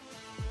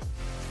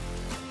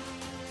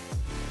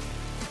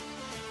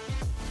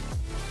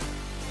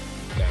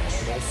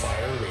National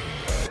Fire Radio.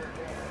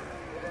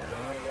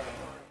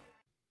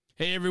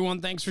 Hey,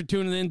 everyone. Thanks for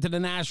tuning in to the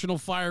National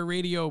Fire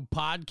Radio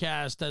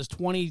podcast. As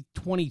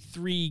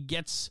 2023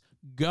 gets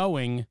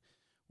going,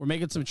 we're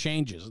making some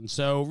changes. And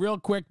so real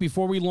quick,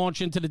 before we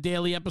launch into the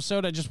daily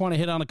episode, I just want to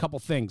hit on a couple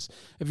things.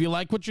 If you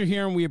like what you're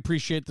hearing, we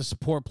appreciate the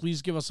support.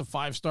 Please give us a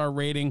 5-star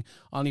rating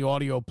on the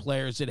audio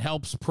players. It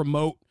helps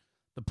promote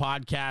the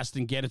podcast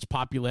and get its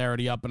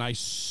popularity up. And I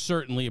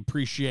certainly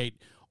appreciate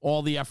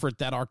all the effort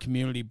that our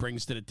community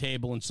brings to the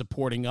table in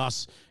supporting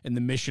us in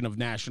the mission of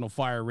National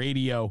Fire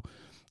Radio.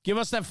 Give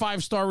us that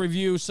 5-star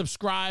review,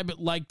 subscribe,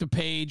 like the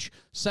page,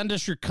 send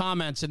us your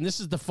comments. And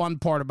this is the fun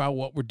part about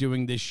what we're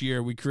doing this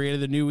year. We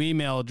created a new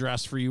email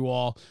address for you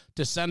all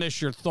to send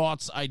us your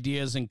thoughts,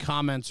 ideas, and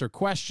comments or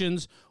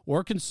questions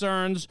or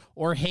concerns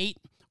or hate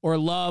or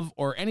love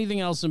or anything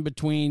else in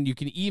between. You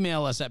can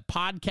email us at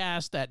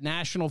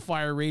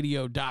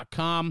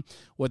podcast@nationalfireradio.com.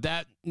 What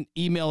that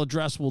email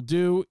address will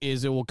do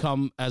is it will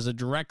come as a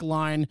direct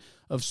line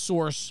of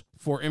source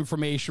for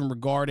information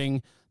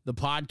regarding the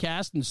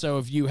podcast. And so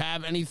if you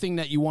have anything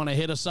that you want to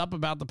hit us up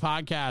about the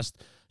podcast,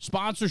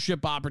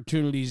 sponsorship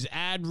opportunities,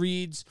 ad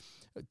reads,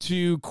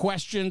 to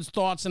questions,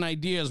 thoughts, and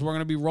ideas, we're going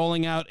to be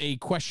rolling out a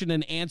question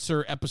and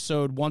answer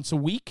episode once a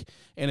week,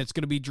 and it's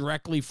going to be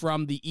directly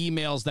from the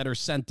emails that are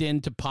sent in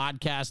to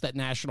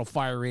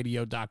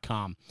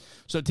podcast@nationalfireradio.com.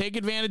 So take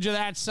advantage of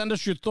that. Send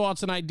us your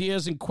thoughts and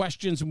ideas and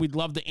questions, and we'd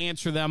love to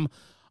answer them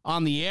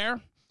on the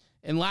air.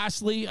 And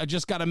lastly, I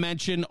just got to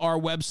mention our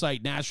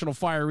website,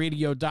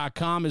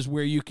 nationalfireradio.com, is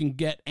where you can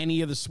get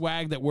any of the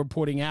swag that we're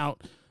putting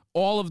out.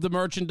 All of the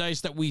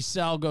merchandise that we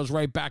sell goes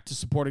right back to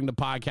supporting the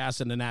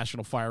podcast and the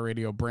National Fire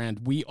Radio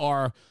brand. We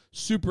are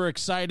super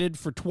excited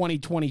for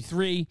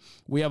 2023.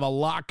 We have a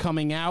lot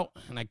coming out,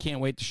 and I can't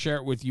wait to share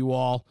it with you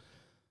all.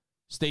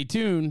 Stay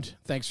tuned.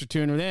 Thanks for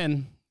tuning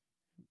in.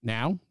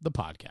 Now, the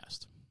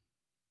podcast.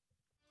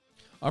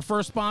 Our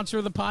first sponsor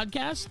of the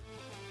podcast,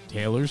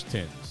 Taylor's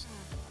Tins.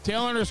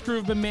 Taylor and his crew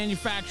have been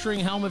manufacturing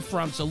helmet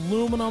fronts,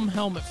 aluminum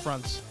helmet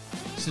fronts,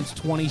 since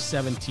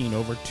 2017.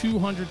 Over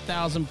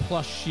 200,000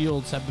 plus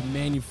shields have been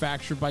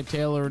manufactured by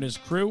Taylor and his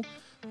crew.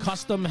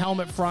 Custom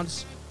helmet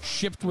fronts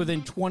shipped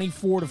within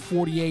 24 to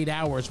 48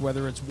 hours.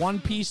 Whether it's one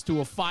piece to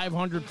a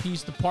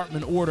 500-piece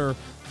department order,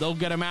 they'll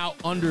get them out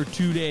under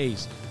 2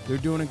 days. They're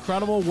doing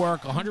incredible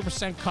work,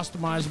 100%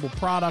 customizable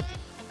product.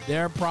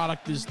 Their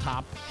product is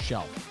top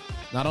shelf.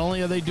 Not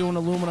only are they doing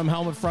aluminum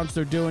helmet fronts,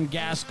 they're doing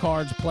gas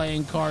cards,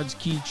 playing cards,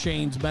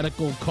 keychains,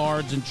 medical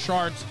cards, and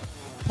charts,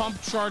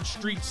 pump charts,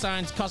 street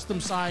signs,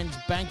 custom signs,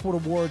 banquet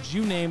awards,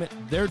 you name it,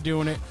 they're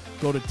doing it.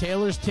 Go to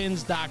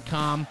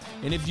taylorstins.com,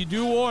 and if you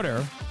do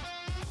order,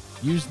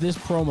 use this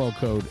promo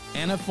code,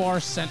 NFR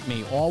Sent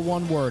Me, all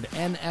one word,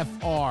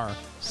 NFR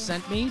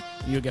Sent Me,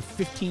 and you'll get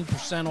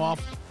 15%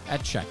 off at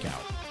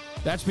checkout.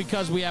 That's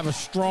because we have a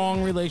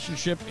strong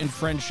relationship and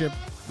friendship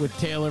with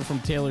Taylor from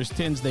Taylor's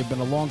Tins. They've been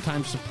a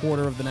longtime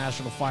supporter of the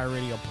National Fire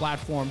Radio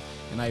platform,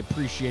 and I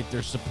appreciate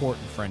their support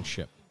and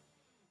friendship.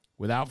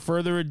 Without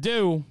further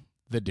ado,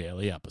 the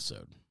daily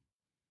episode.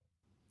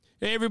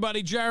 Hey,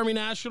 everybody. Jeremy,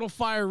 National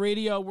Fire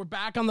Radio. We're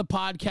back on the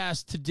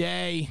podcast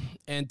today,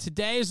 and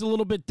today is a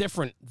little bit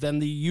different than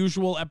the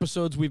usual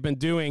episodes we've been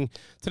doing.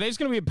 Today's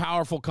going to be a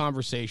powerful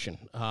conversation.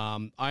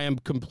 I am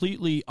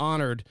completely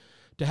honored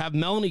to have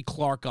Melanie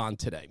Clark on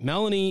today.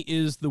 Melanie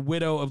is the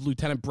widow of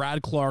Lieutenant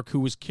Brad Clark,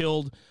 who was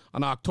killed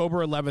on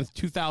October 11th,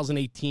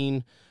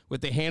 2018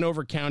 with the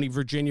Hanover County,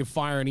 Virginia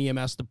Fire and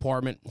EMS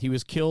Department. He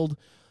was killed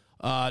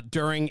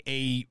during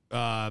a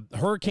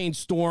hurricane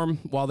storm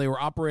while they were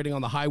operating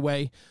on the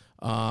highway,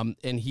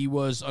 and he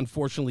was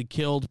unfortunately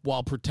killed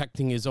while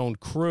protecting his own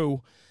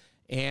crew.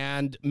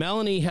 And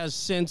Melanie has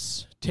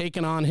since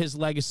taken on his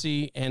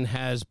legacy and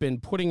has been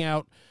putting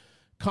out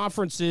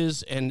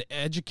conferences and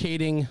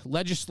educating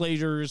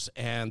legislators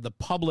and the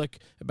public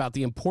about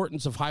the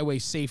importance of highway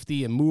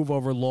safety and move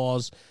over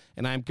laws.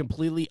 And I'm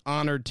completely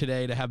honored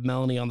today to have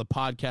Melanie on the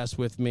podcast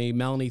with me.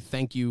 Melanie,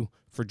 thank you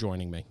for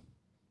joining me.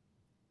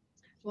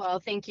 Well,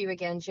 thank you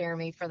again,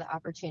 Jeremy, for the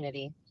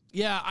opportunity.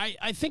 Yeah,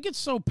 I think it's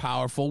so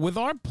powerful. With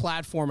our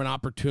platform and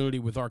opportunity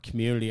with our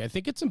community, I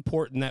think it's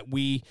important that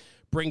we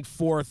bring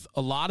forth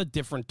a lot of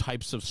different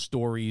types of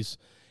stories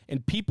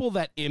and people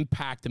that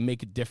impact and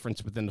make a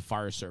difference within the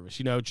fire service.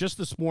 You know, just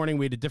this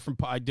morning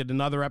I did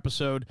another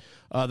episode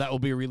that will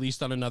be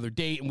released on another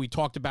date, and we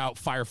talked about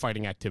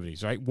firefighting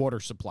activities, right? Water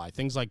supply,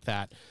 things like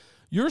that.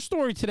 Your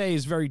story today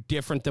is very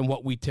different than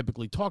what we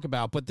typically talk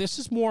about, but this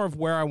is more of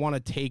where I want to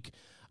take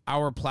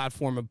our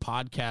platform and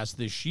podcast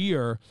this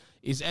year,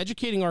 is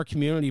educating our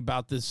community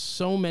about this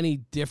so many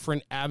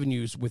different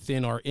avenues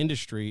within our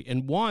industry.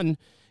 And one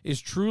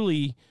is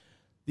truly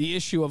the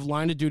issue of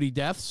line of duty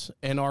deaths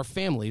and our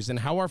families and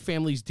how our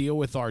families deal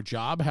with our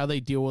job, how they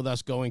deal with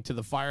us going to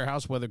the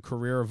firehouse, whether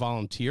career or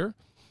volunteer,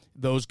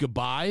 those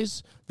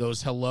goodbyes,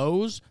 those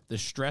hellos, the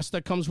stress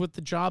that comes with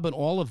the job and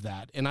all of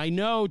that. And I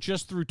know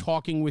just through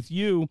talking with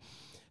you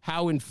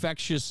how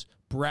infectious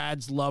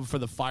Brad's love for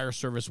the fire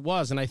service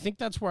was. And I think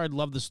that's where I'd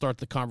love to start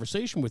the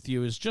conversation with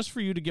you, is just for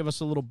you to give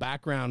us a little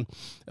background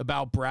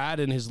about Brad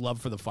and his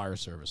love for the fire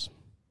service.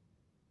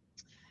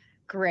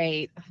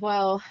 Great.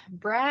 Well,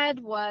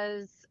 Brad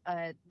was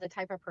the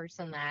type of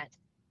person that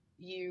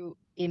you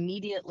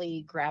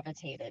immediately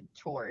gravitated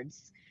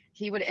towards.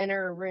 He would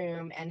enter a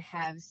room and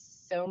have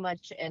so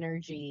much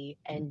energy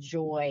and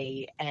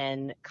joy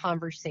and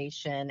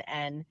conversation,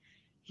 and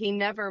he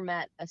never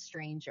met a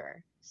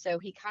stranger. So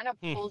he kind of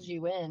Hmm. pulled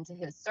you into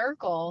his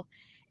circle,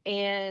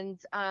 and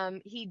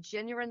he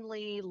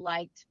genuinely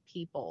liked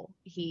people.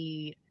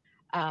 He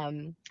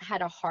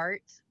had a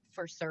heart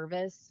for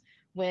service.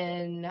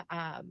 When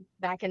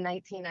back in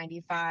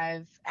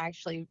 1995,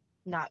 actually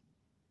not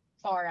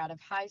far out of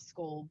high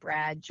school,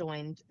 Brad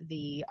joined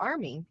the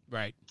Army,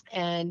 Right.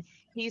 and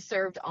he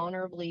served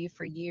honorably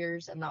for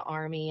years in the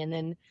Army. And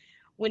then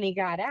when he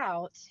got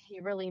out, he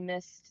really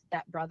missed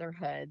that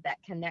brotherhood,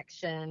 that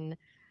connection.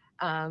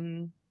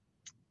 Um,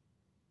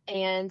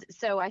 and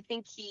so I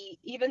think he,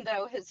 even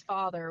though his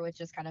father, which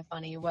is kind of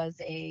funny, was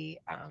a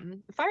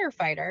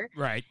firefighter,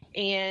 Right.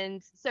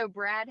 and so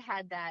Brad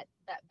had that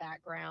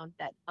background,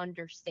 that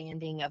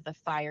understanding of the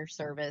fire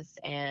service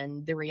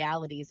and the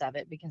realities of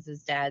it, because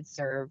his dad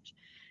served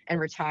and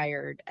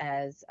retired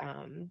as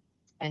a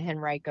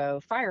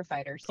Henrico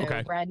firefighter. So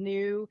Okay. Brad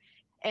knew,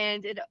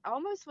 and it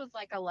almost was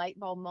like a light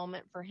bulb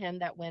moment for him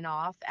that went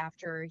off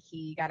after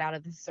he got out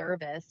of the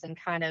service, and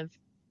kind of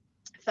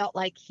felt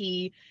like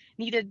he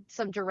needed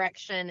some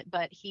direction,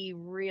 but he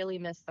really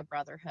missed the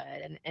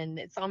brotherhood. And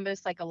it's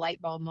almost like a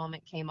light bulb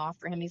moment came off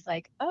for him. He's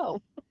like,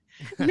 oh,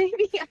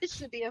 maybe I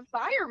should be a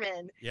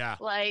fireman. Yeah.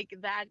 Like,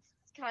 that's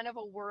kind of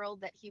a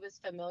world that he was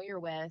familiar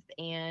with.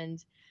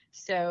 And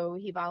so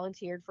he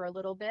volunteered for a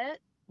little bit,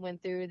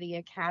 went through the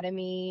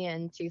academy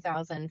in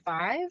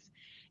 2005,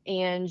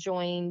 and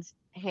joined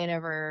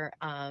Hanover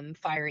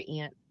Fire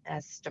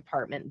EMS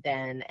department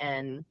then.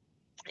 And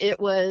it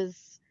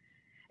was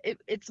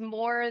it's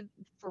more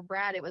for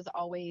Brad. It was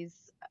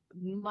always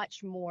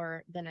much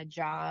more than a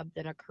job,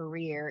 than a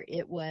career.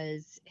 It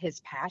was his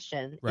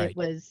passion. Right.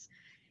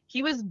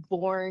 He was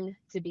born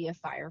to be a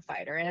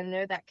firefighter. And I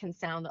know that can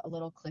sound a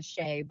little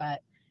cliche,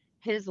 but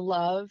his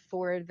love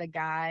for the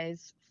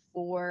guys,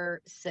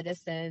 for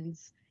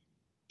citizens,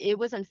 it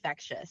was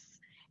infectious.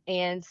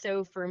 And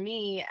so for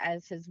me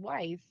as his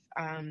wife,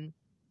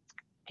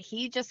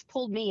 he just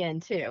pulled me in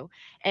too.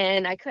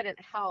 And I couldn't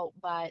help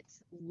but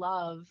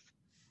love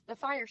the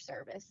fire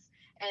service.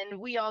 And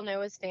we all know,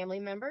 as family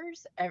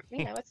members,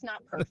 it's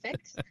not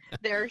perfect.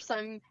 There are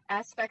some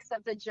aspects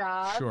of the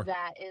job Sure.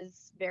 that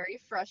is very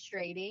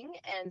frustrating.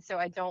 And so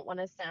I don't want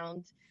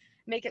to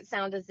make it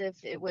sound as if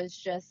it was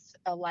just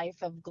a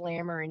life of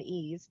glamour and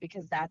ease,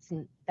 because that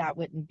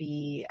wouldn't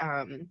be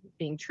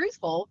being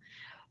truthful.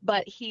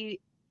 But he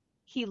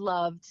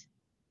loved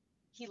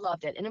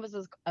it, and it was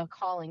a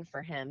calling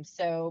for him.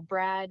 So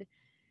Brad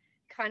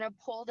kind of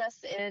pulled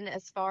us in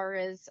as far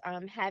as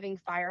having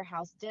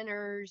firehouse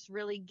dinners,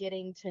 really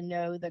getting to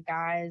know the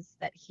guys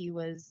that he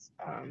was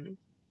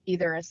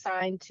either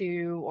assigned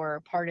to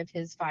or part of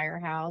his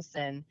firehouse.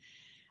 And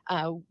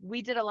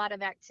we did a lot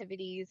of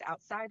activities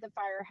outside the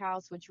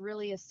firehouse, which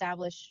really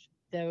established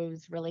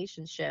those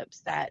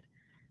relationships that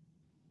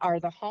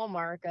are the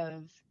hallmark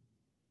of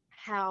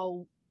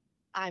how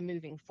I'm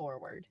moving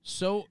forward.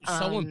 So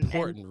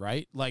important,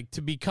 right? Like,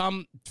 to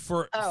become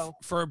for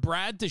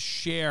Brad to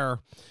share,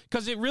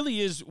 because it really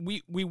is.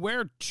 We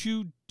wear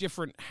two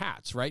different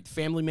hats, right?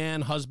 Family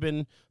man,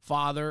 husband,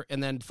 father,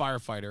 and then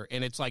firefighter,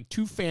 and it's like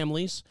two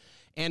families.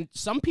 And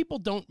some people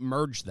don't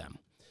merge them.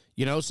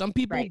 Some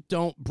people Right.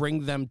 don't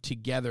bring them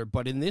together.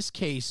 But in this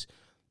case,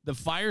 the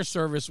fire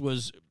service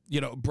was,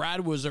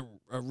 Brad was a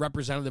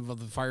representative of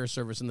the fire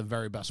service in the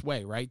very best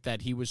way, right?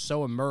 That he was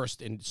so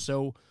immersed and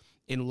so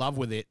in love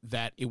with it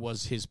that it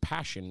was his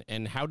passion.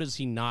 And how does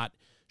he not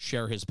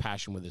share his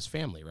passion with his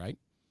family, right?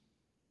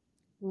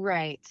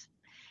 Right.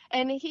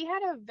 And he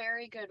had a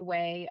very good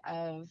way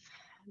of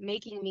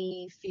making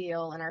me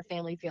feel and our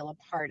family feel a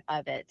part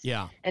of it.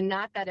 Yeah. And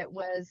not that it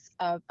was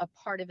a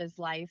part of his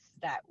life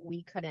that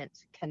we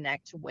couldn't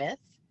connect with.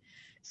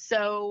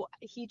 So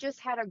he just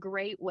had a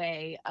great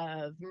way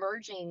of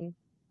merging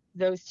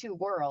those two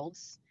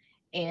worlds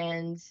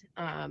and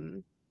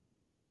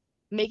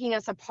making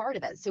us a part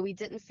of it. So we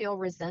didn't feel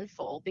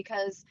resentful,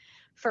 because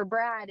for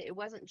Brad, it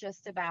wasn't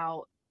just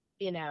about,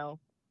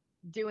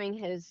 doing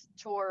his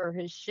tour or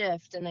his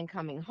shift and then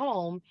coming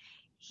home.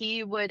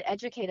 He would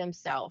educate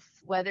himself,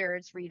 whether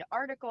it's read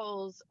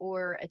articles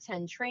or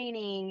attend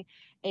training.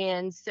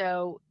 And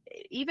so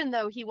even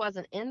though he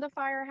wasn't in the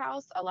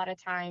firehouse, a lot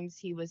of times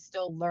he was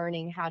still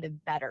learning how to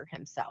better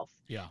himself.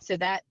 Yeah. So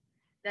that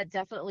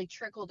definitely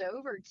trickled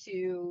over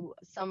to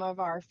some of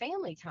our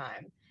family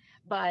time.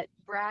 But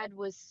Brad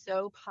was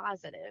so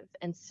positive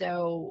and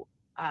so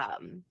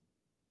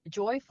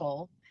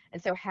joyful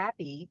and so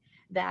happy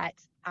that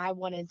I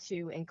wanted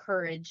to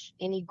encourage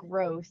any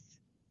growth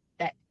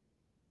that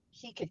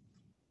he could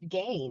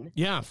gain.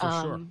 Yeah, for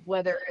sure.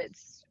 Whether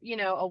it's,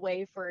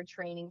 away for a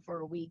training for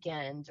a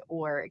weekend,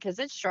 or because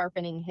it's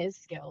sharpening his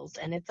skills,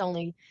 and it's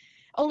only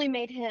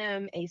made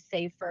him a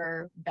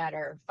safer,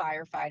 better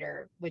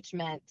firefighter, which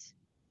meant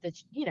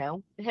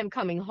him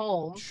coming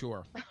home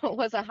Sure.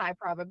 was a high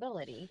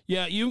probability.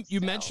 Yeah, you So,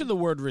 mentioned the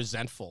word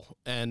resentful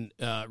and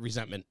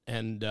resentment,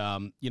 and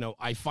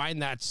I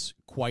find that's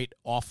quite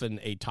often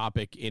a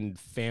topic in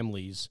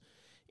families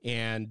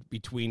and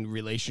between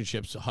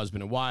relationships,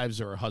 husband and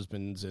wives, or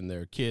husbands and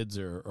their kids,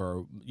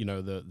 or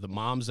the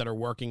moms that are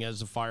working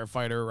as a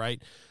firefighter.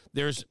 Right?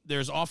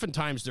 There's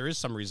oftentimes there is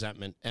some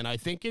resentment, and I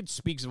think it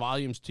speaks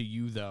volumes to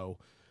you though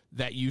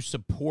that you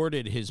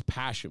supported his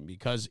passion,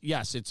 because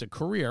yes, it's a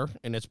career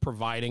and it's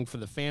providing for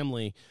the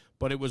family,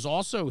 but it was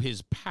also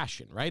his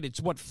passion, right?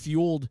 It's what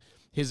fueled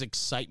his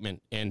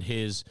excitement and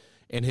his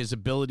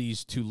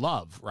abilities to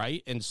love,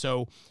 right? And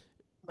so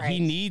he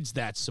right. needs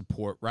that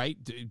support, right?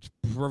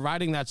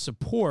 Providing that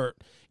support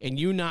and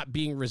you not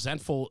being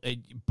resentful,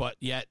 but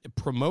yet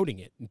promoting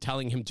it and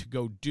telling him to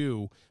go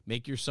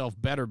make yourself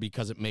better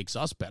because it makes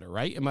us better,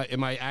 right?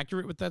 Am I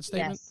accurate with that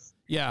statement? Yes.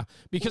 Yeah,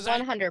 because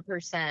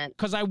 100%.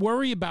 Because I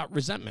worry about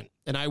resentment,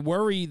 and I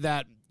worry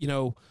that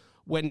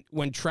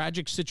when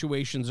tragic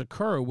situations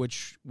occur,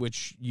 which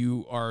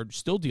you are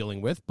still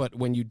dealing with, but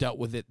when you dealt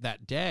with it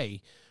that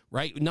day,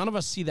 right? None of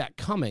us see that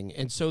coming,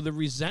 and so the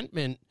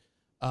resentment,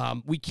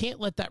 we can't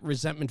let that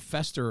resentment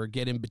fester or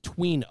get in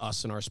between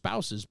us and our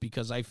spouses,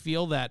 because I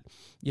feel that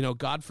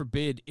God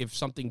forbid if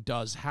something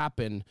does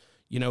happen,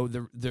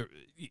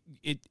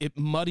 it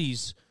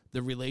muddies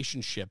the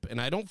relationship,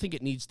 and I don't think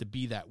it needs to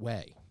be that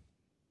way.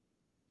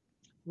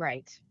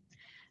 Right.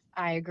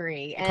 I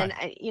agree. Okay. And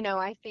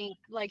I think,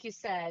 like you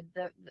said,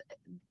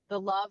 the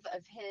love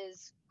of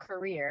his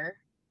career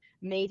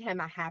made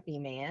him a happy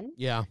man.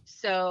 Yeah.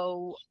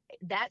 So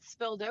that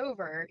spilled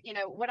over.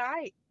 What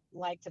I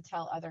like to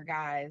tell other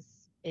guys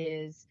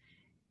is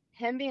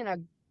him being a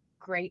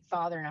great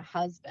father and a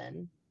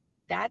husband,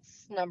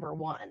 that's number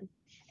one.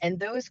 And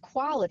those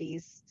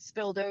qualities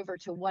spilled over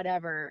to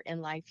whatever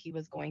in life he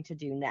was going to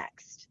do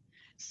next.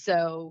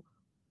 So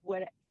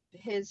what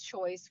his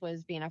choice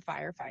was being a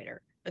firefighter,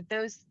 but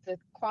the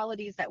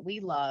qualities that we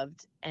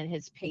loved, and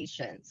his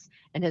patience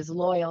and his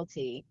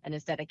loyalty and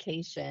his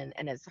dedication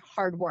and his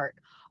hard work,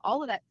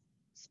 all of that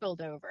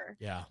spilled over.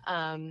 Yeah.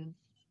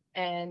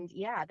 And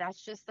yeah,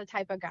 that's just the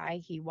type of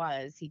guy he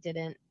was. He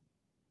didn't,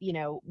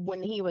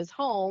 when he was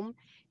home,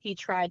 he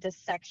tried to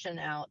section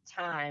out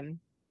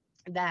time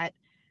that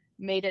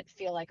made it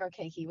feel like,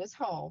 okay, he was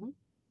home.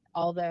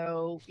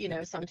 Although,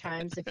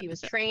 sometimes if he was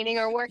training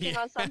or working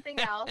on something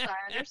else,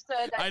 I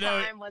understood that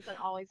time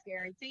wasn't always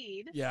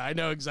guaranteed. Yeah, I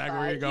know exactly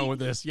where you're going with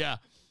this. Yeah.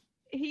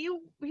 He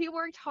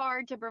worked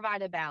hard to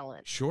provide a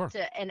balance. Sure.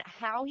 And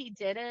how he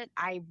did it,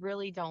 I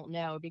really don't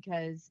know,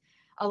 because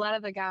a lot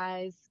of the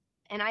guys,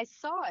 and I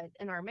saw it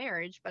in our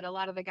marriage, but a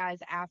lot of the guys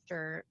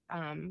after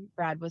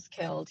Brad was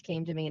killed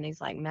came to me and he's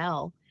like,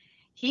 Mel,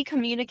 he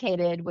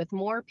communicated with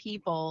more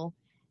people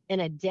in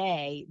a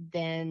day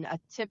than a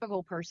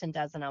typical person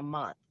does in a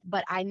month,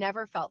 but I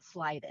never felt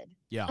slighted.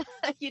 Yeah.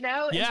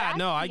 Yeah,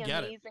 no, I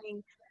get it.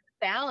 Amazing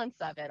balance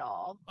of it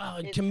all. Well,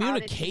 and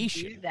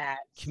communication.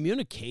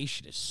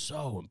 Communication is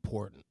so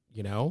important,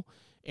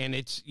 and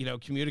it's,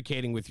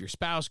 communicating with your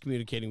spouse,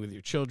 communicating with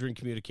your children,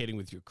 communicating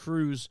with your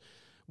crews.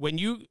 When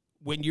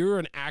you're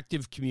an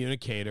active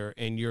communicator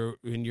and you're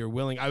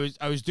willing, I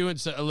was doing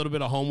a little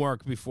bit of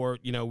homework before,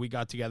 we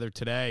got together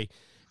today.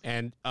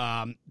 And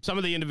some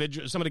of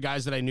the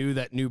guys that I knew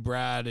that knew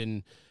Brad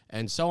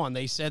and so on,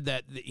 they said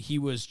that he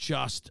was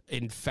just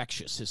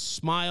infectious. His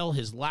smile,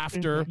 his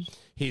laughter,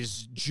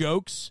 his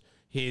jokes,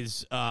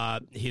 his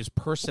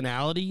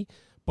personality,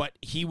 but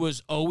he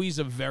was always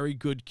a very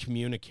good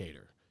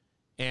communicator.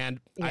 And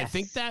yes. I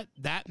think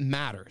that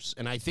matters.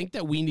 And I think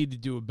that we need to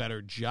do a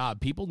better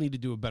job. People need to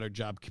do a better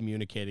job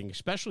communicating,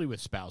 especially with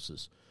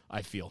spouses,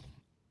 I feel.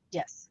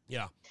 Yes.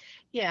 Yeah.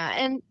 Yeah.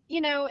 And,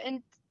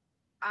 and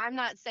I'm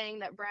not saying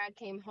that Brad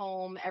came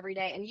home every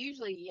day. And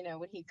usually,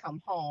 when he'd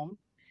come home,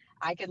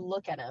 I could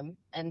look at him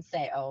and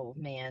say, oh,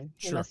 man,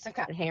 he must have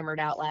got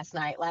hammered out last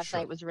night. Last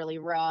night was really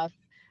rough.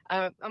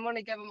 I'm going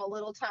to give him a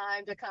little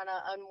time to kind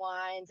of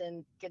unwind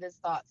and get his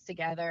thoughts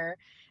together.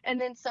 And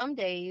then some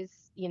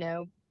days,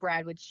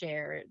 Brad would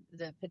share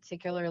the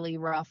particularly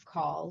rough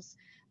calls,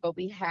 but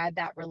we had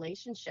that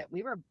relationship.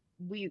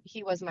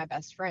 He was my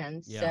best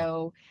friend. Yeah.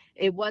 So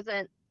it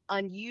wasn't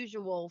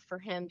unusual for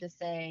him to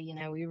say,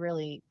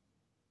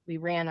 we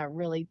ran a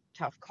really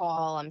tough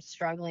call. I'm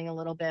struggling a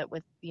little bit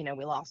with, we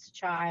lost a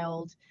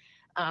child.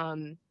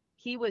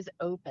 He was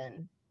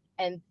open.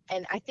 And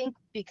I think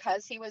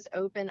because he was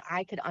open,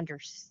 I could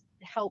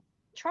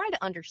try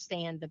to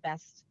understand the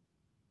best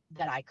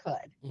that I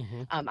could.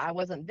 Mm-hmm. I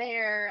wasn't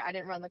there. I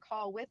didn't run the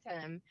call with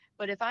him.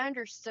 But if I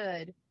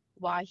understood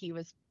why he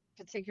was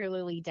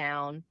particularly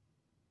down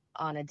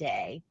on a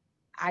day,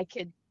 I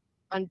could,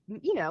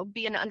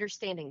 be an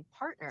understanding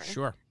partner.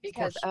 Sure.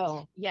 Because,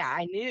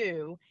 I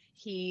knew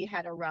he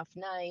had a rough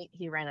night.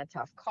 He ran a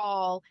tough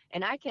call.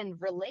 And I can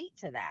relate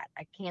to that.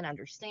 I can't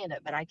understand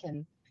it, but I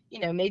can,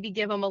 maybe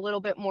give him a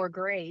little bit more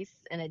grace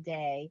in a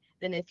day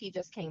than if he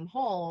just came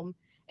home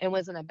and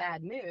was in a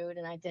bad mood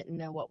and I didn't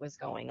know what was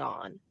going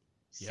on.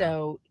 Yeah.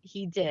 So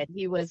he did.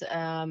 He was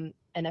an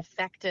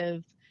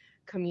effective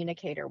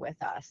communicator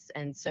with us.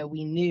 And so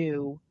we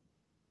knew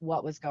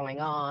what was going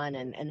on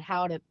and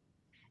how to,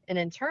 and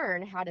in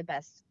turn, how to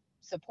best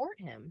support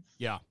him.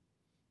 Yeah.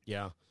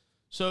 Yeah.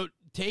 So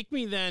take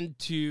me then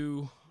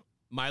to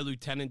My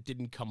Lieutenant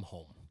Didn't Come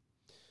Home.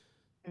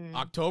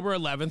 October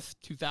 11th,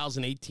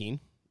 2018.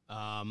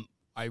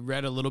 I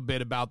read a little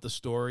bit about the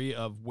story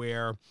of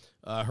where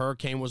a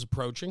hurricane was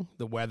approaching.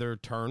 The weather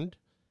turned,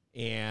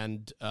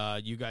 and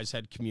you guys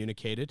had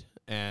communicated,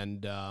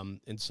 and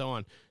so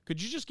on.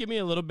 Could you just give me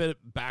a little bit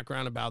of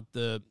background about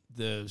the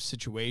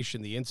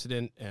situation, the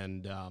incident,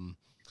 and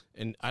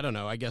I don't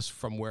know, I guess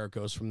from where it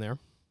goes from there?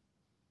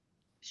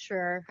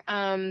 Sure.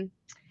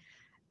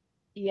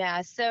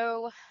 Yeah.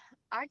 So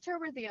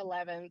October the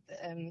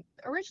 11th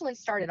originally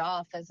started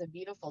off as a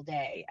beautiful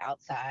day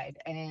outside,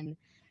 and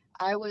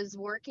I was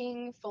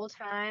working full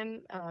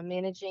time,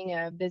 managing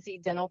a busy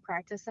dental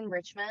practice in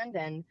Richmond,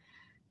 and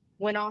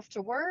went off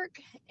to work.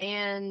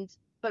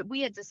 But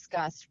we had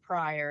discussed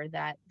prior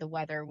that the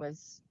weather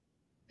was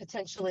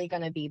potentially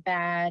going to be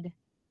bad.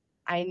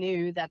 I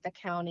knew that the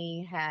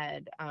county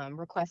had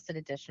requested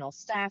additional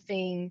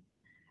staffing.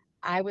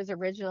 I was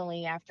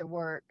originally, after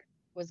work,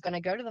 was going to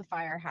go to the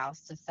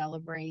firehouse to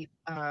celebrate.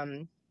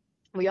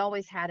 We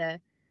always had a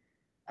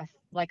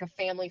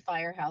family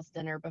firehouse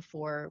dinner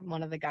before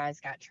one of the guys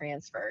got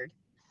transferred.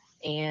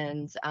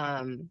 And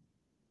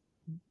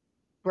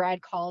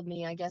Brad called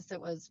me, I guess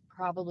it was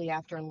probably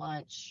after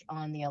lunch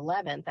on the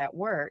 11th at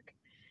work.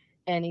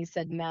 And he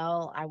said,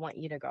 Mel, I want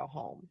you to go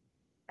home.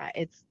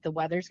 The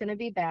weather's going to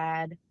be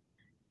bad.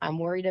 I'm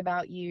worried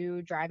about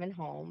you driving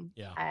home.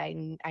 Yeah. I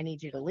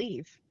need you to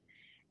leave.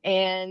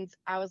 And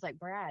I was like,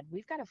 Brad,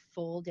 we've got a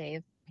full day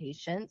of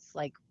patients.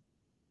 Like,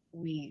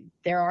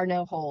 there are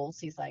no holes.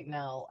 He's like,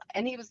 no.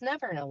 And he was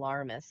never an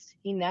alarmist.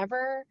 He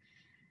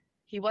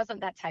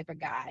wasn't that type of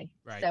guy.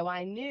 Right. So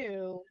I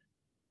knew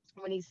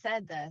when he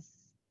said this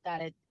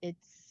that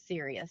it's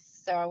serious.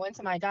 So I went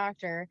to my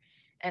doctor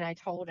and I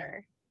told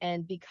her.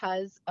 And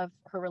because of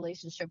her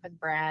relationship with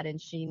Brad, and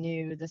she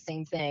knew the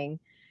same thing,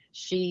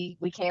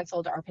 we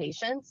canceled our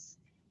patients,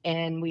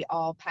 and we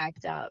all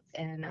packed up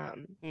and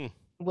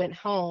went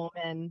home.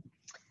 And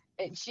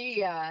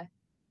she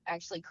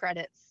actually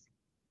credits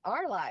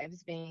our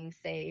lives being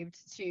saved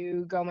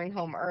to going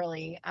home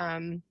early.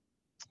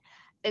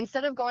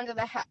 Instead of going to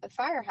the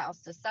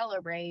firehouse to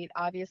celebrate,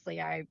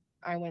 obviously I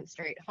went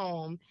straight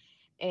home.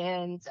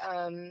 And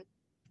I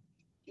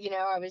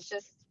was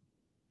just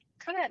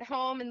kind of at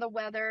home, and the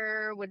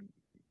weather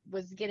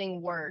was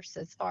getting worse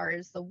as far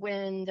as the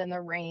wind and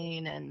the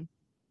rain. And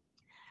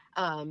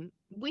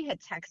we had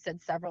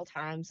texted several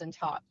times and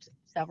talked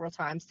several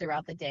times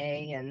throughout the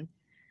day. And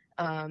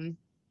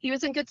he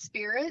was in good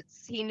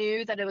spirits. He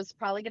knew that it was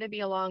probably going to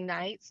be a long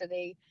night. So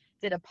they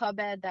did a pub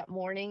ed that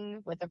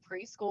morning with a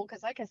preschool.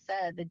 Cause like I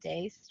said, the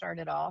day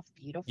started off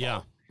beautiful.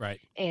 Yeah. Right.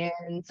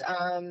 And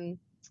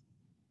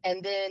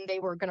then they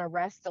were going to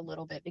rest a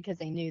little bit because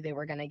they knew they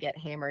were going to get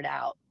hammered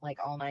out like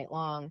all night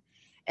long.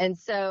 And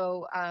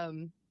so,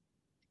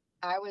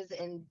 I was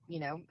in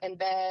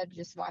bed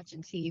just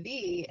watching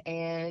TV,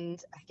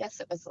 and I guess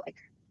it was like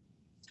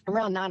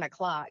around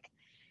 9:00.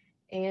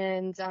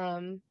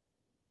 And,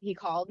 he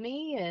called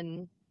me,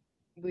 and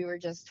we were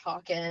just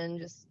talking,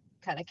 just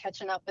kind of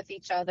catching up with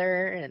each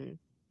other. And,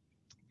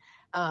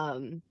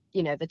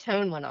 the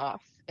tone went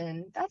off,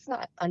 and that's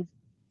not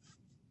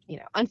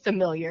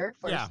unfamiliar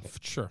for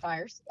sure.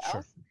 fire stuff.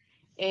 Sure.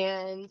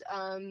 And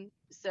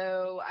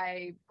so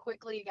I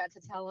quickly got to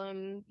tell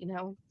him,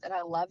 that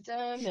I loved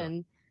him Sure.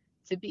 and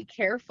to be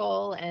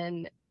careful.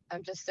 And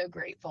I'm just so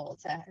grateful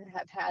to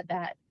have had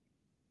that.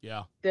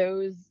 Yeah.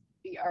 Those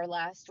be our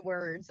last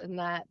words, and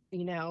that,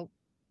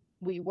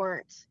 we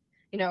weren't,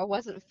 I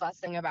wasn't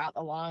fussing about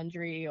the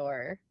laundry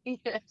or,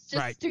 it's just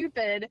Right.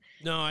 stupid.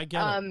 No, I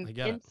get it. I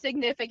get it.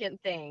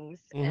 Insignificant things.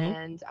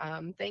 Mhm.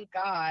 And thank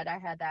God I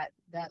had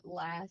that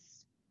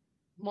last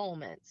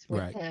moment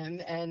with Right.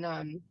 him.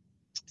 And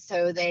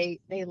so they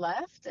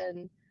left,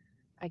 and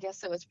I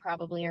guess it was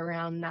probably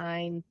around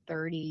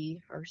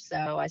 9:30 or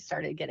so I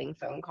started getting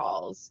phone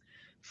calls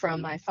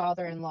from my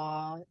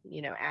father-in-law,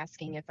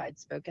 asking if I'd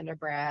spoken to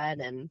Brad.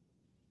 And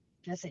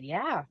I said,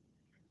 yeah,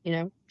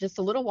 just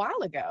a little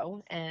while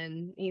ago.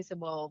 And he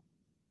said, well,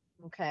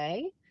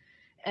 okay.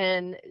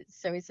 And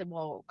so he said,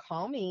 well,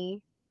 call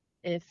me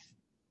if,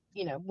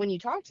 when you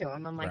talk to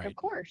him. I'm like, Right. of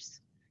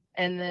course.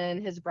 And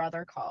then his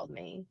brother called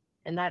me,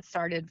 and that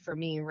started for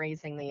me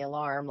raising the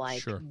alarm,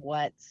 like, Sure.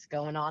 what's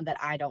going on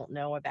that I don't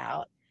know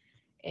about.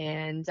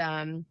 And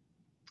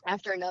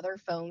after another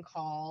phone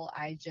call,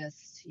 I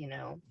just,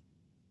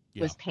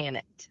 was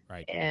panicked.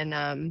 Right. And,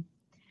 in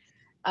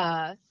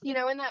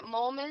that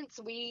moment,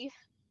 we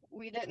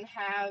didn't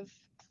have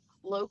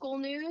local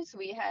news.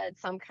 We had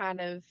some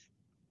kind of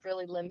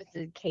really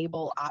limited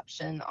cable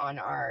option on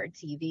our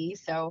TV.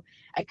 So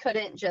I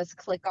couldn't just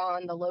click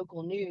on the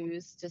local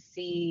news to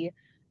see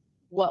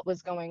what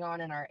was going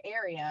on in our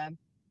area.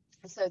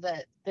 So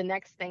the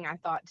next thing I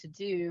thought to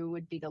do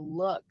would be to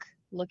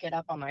look it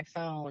up on my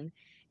phone.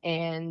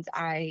 And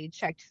I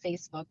checked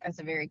Facebook as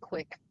a very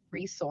quick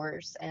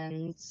resource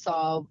and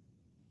saw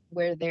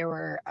where there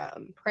were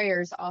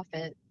prayers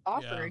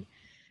offered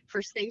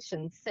for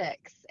Station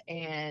 6.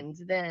 And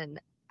then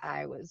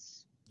I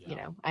was,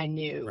 I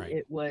knew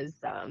it was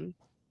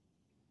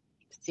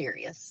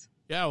serious.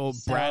 Yeah, well,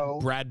 So,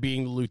 Brad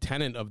being the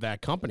lieutenant of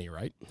that company,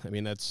 right? I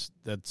mean, that's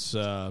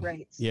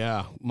right.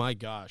 Yeah, my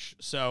gosh.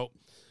 So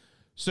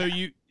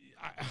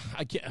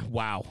I can't.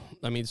 Wow.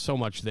 I mean, so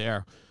much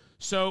there.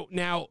 So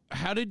now,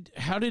 how did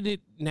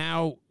it?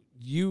 Now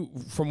you,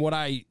 from what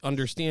I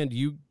understand,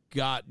 you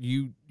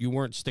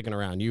weren't sticking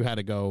around. You had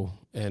to go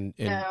and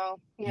no,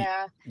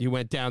 yeah. You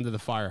went down to the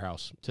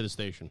firehouse, to the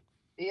station.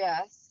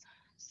 Yes.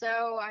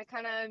 So I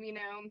kind of,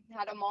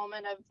 had a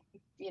moment of,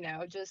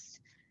 just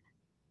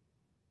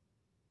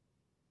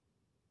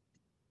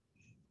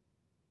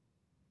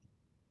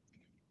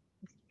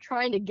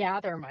trying to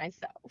gather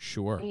myself.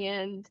 Sure.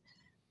 And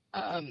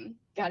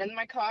got in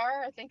my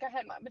car. I think I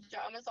had my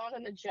pajamas on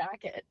and a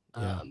jacket.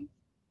 Yeah.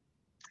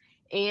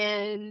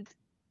 And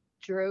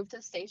drove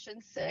to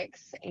Station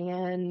 6,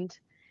 and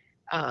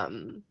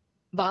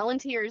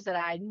volunteers that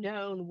I'd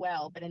known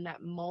well, but in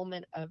that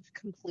moment of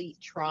complete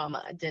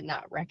trauma, did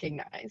not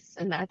recognize.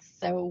 And that's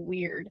so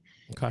weird,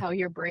 how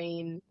your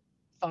brain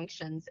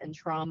functions in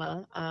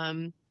trauma.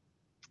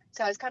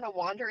 So I was kind of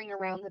wandering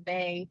around the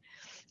bay.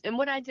 And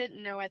what I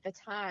didn't know at the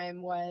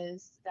time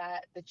was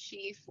that the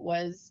chief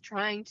was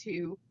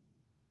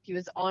he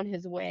was on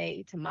his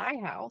way to my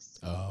house,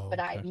 but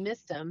I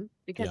missed him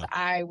because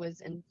I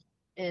was in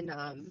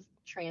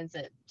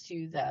transit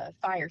to the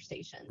fire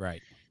station.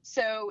 Right.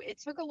 So it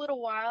took a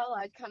little while.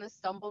 I kind of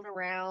stumbled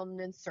around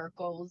in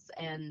circles,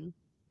 and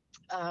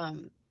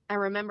I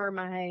remember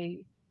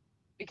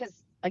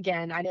because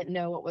again, I didn't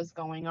know what was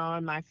going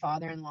on. My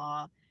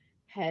father-in-law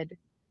had,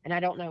 and I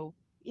don't know,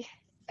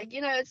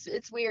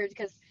 it's weird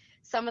because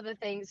some of the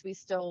things I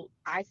still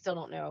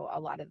don't know a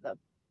lot of the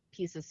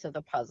pieces to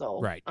the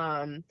puzzle. Right.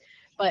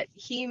 But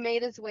he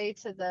made his way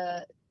to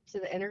the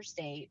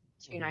interstate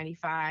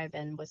 295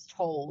 and was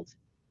told.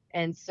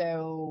 And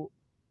so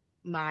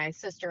my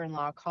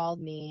sister-in-law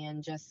called me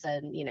and just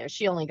said,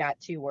 she only got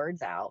 2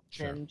 words out.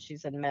 Sure. And she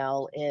said,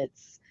 Mel,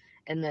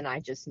 and then I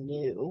just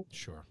knew.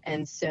 Sure.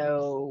 And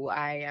so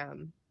I,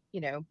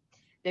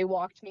 they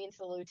walked me into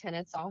the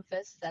lieutenant's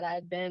office that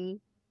I'd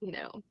been,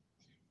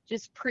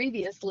 just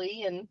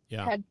previously, and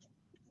had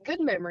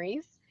good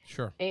memories.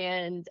 Sure.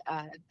 And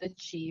the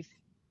chief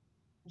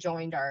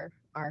joined our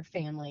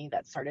family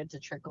that started to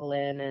trickle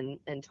in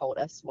and told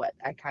us what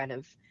I kind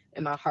of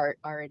in my heart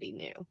already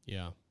knew.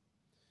 Yeah.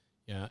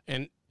 Yeah.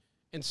 And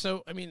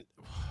so, I mean,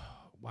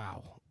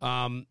 wow.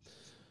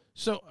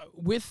 So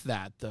with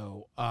that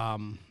though,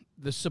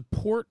 the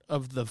support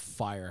of the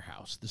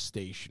firehouse, the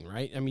station,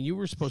 right? I mean, you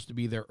were supposed to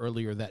be there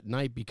earlier that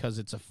night because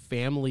it's a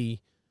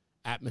family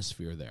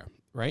atmosphere there,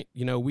 right?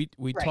 We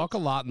Right. talk a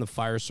lot in the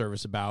fire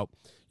service about,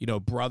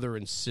 brother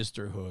and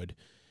sisterhood,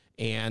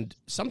 and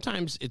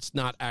sometimes it's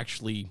not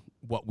actually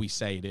what we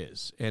say it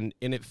is. And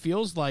it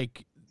feels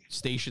like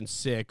Station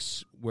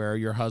 6, where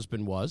your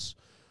husband was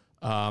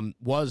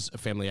a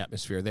family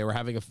atmosphere. They were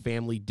having a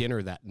family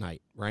dinner that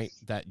night, right?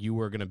 That you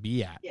were going to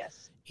be at.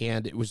 Yes.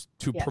 And it was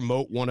to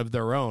promote one of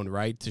their own,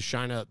 right? To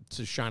shine a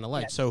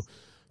light. Yes. So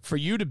for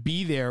you to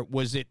be there,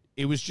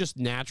 it was just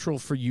natural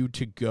for you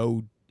to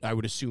go, I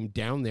would assume,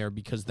 down there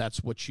because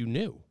that's what you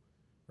knew,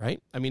 right?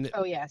 I mean,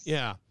 oh yes.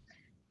 Yeah.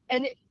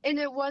 And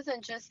it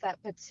wasn't just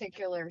that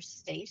particular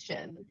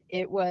station.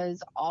 It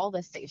was all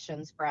the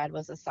stations Brad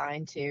was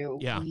assigned to.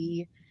 Yeah.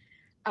 We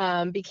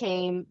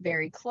became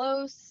very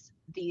close.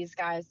 These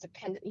guys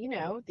depend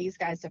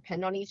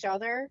on each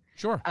other.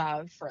 Sure.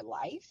 For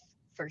life,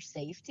 for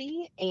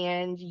safety.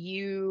 And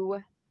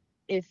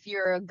if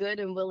you're a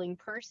good and willing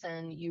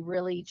person, you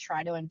really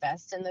try to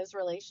invest in those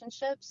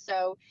relationships.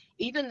 So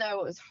even though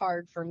it was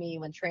hard for me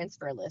when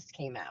Transfer List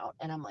came out,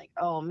 and I'm like,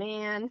 oh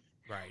man,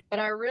 Right. but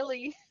I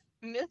really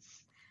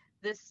miss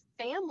this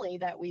family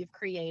that we've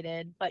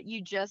created, but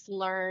you just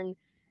learn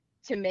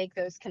to make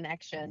those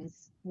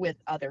connections with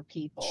other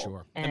people.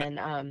 Sure. And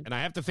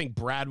I have to think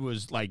Brad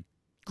was like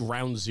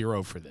ground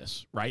zero for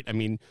this, right? I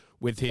mean,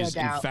 with his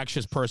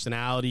infectious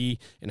personality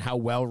and how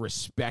well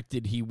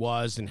respected he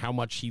was and how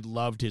much he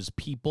loved his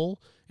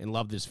people and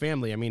loved his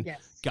family. I mean,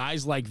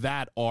 guys like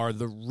that are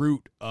the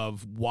root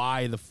of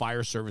why the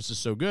fire service is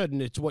so good.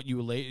 And it's what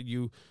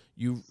you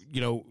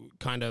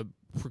kind of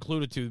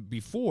precluded to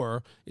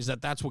before, is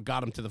that's what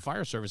got him to the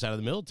fire service out of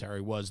the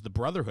military, was the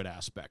brotherhood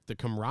aspect, the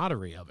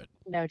camaraderie of it.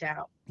 No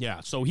doubt.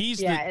 Yeah. So he's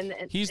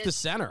the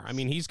center. I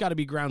mean, he's got to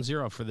be ground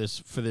zero for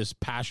this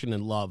passion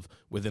and love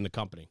within the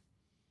company.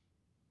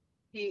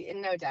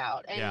 No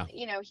doubt. And,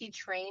 he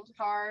trained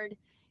hard.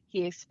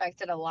 He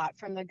expected a lot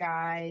from the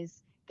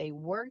guys. They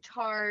worked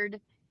hard.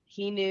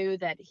 He knew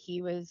that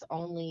he was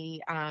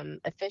only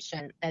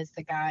efficient as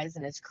the guys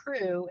and his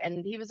crew,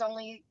 and he was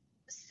only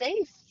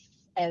safe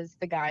as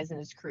the guys and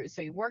his crew.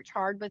 So he worked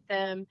hard with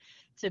them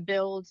to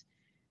build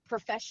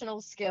professional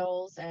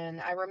skills.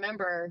 And I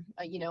remember,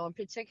 in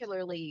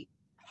particularly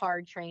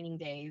hard training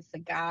days, the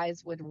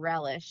guys would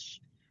relish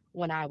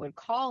when I would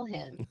call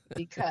him,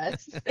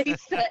 because they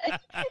said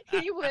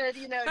he would,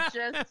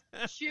 just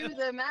chew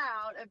them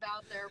out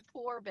about their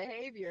poor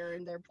behavior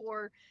and their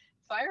poor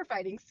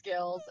firefighting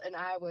skills. And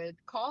I would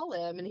call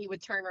him and he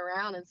would turn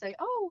around and say,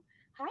 "Oh,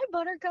 hi,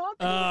 Buttercup."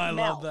 Oh, And I he'd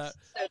love melt. that.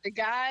 So the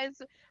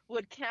guys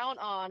would count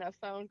on a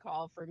phone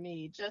call from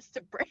me just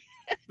to break,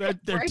 They're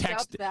break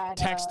up that.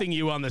 texting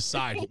you on the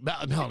side.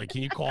 Melanie,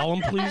 can you call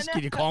him, please?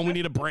 Can you call him? We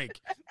need a break.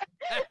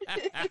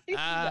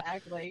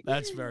 Exactly.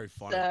 That's very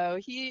funny. So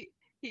he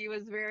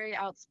was very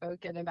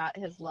outspoken about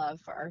his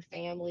love for our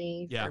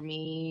family, Yeah. for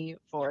me,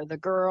 for the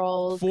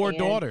girls. 4 and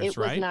daughters, it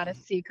right? was not a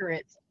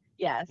secret.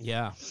 Yes.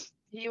 Yeah.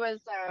 He was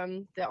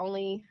the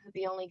only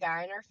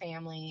guy in our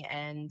family,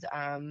 and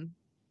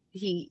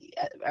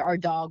our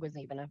dog was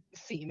even a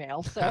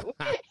female, so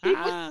he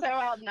was so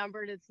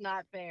outnumbered, it's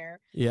not fair.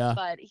 Yeah.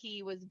 But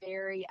he was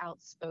very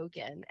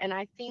outspoken, and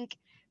I think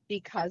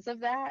because of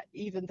that,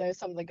 even though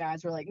some of the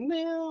guys were like,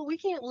 "No, we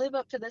can't live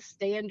up to the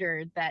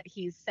standard that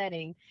he's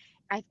setting,"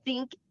 I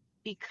think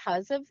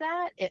because of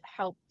that, it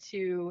helped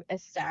to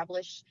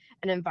establish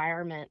an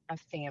environment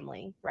of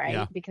family, right?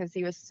 Yeah. Because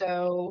he was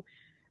so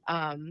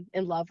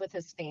in love with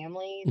his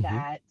family,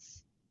 Mhm.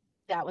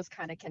 that was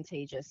kind of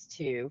contagious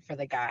too for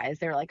the guys.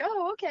 They're like,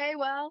 "Oh, okay,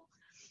 well,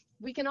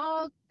 we can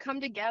all come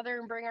together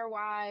and bring our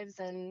wives,"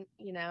 and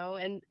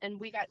and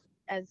we got,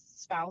 as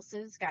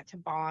spouses, got to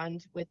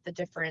bond with the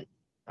different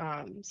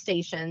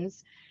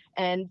stations.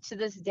 And to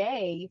this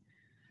day,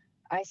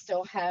 I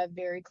still have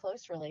very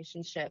close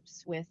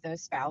relationships with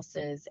those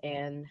spouses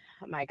and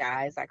my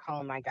guys. I call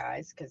them my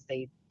guys because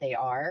they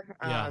are.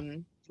 Yeah.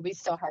 We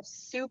still have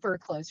super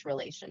close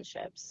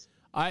relationships.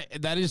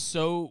 That is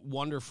so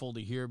wonderful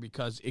to hear,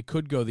 because it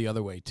could go the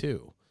other way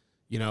too.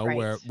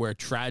 Right. Where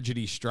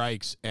tragedy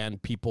strikes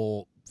and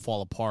people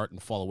fall apart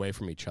and fall away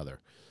from each other.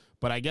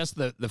 But I guess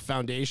the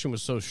foundation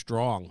was so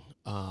strong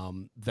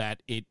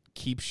that it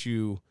keeps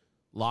you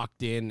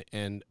locked in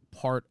and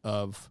part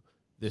of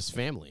this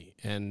family.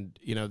 And,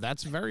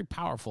 that's very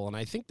powerful. And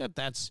I think that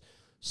that's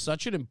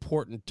such an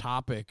important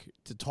topic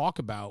to talk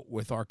about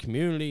with our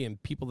community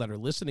and people that are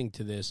listening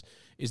to this,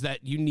 is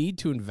that you need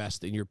to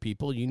invest in your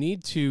people. You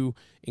need to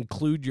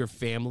include your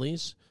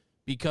families,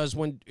 because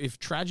if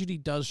tragedy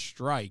does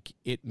strike,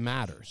 it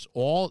matters.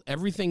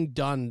 Everything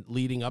done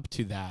leading up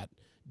to that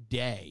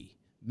day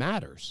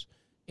matters.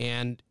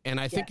 And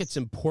I think Yes. it's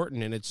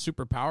important, and it's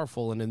super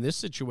powerful. And in this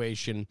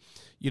situation,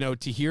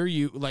 to hear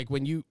you, like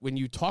when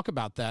you talk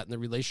about that and the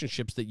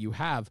relationships that you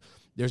have,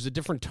 there's a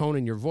different tone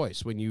in your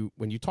voice when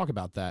you talk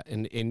about that,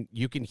 and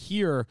you can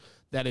hear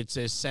that it's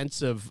a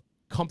sense of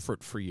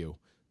comfort for you,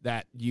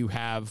 that you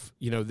have,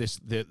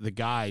 the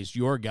guys,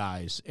 your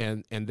guys,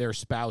 and their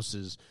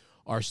spouses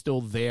are still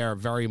there,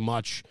 very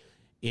much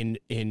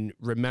in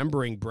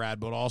remembering Brad,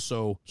 but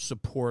also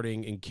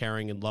supporting and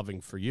caring and loving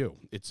for you.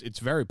 It's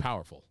very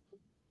powerful.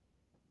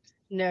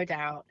 No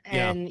doubt.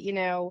 Yeah.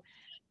 And,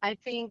 I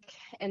think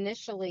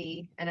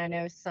initially, and I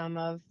know some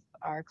of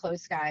our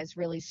close guys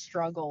really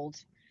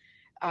struggled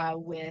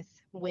with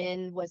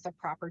when was the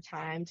proper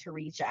time to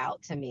reach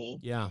out to me.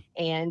 Yeah.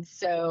 And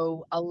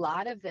so a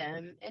lot of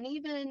them, and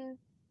even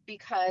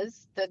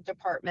because the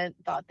department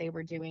thought they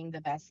were doing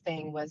the best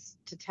thing, was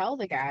to tell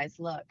the guys,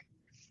 "Look,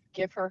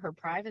 give her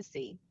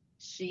privacy.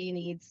 She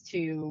needs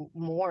to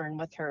mourn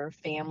with her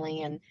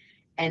family."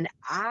 And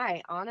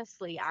I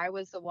honestly, I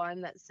was the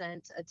one that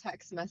sent a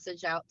text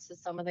message out to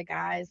some of the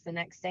guys the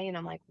next day, and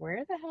I'm like,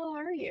 "Where the hell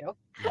are you?"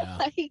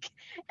 Yeah.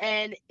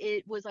 And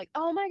it was like,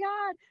 "Oh my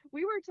God,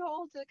 we were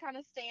told to kind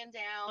of stand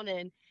down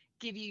and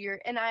give you your,"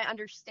 and I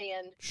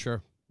understand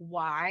Sure.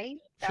 why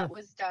that Sure.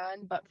 was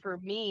done, but for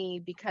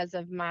me, because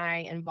of my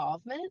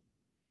involvement,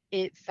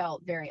 it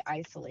felt very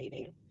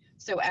isolating.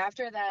 So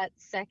after that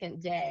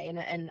second day,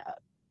 and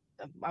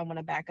I want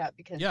to back up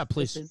because Yeah,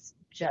 please. this is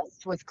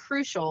just what's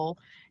crucial,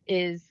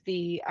 is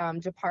the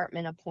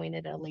department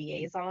appointed a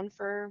liaison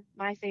for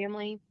my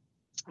family,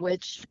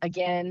 which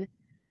again,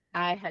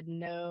 I had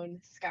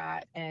known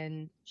Scott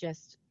and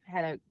just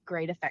had a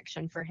great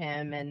affection for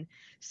him. And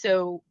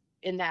so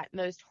in that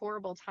most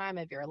horrible time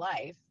of your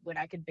life, when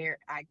I could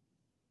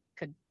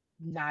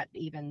not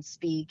even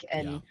speak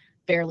and Yeah.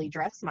 barely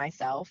dress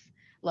myself,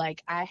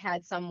 like, I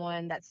had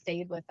someone that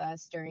stayed with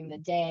us during the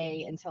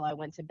day until I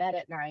went to bed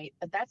at night,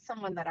 but that's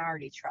someone that I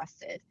already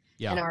trusted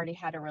Yeah. and already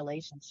had a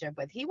relationship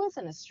with. He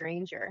wasn't a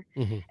stranger.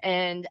 Mhm.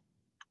 And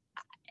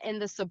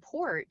the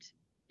support,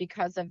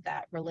 because of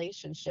that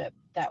relationship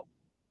that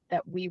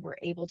we were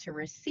able to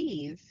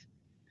receive,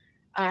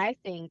 I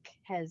think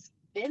has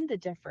been the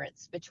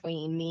difference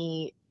between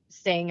me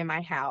staying in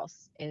my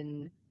house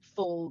in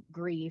full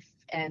grief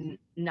and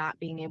not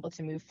being able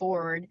to move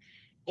forward,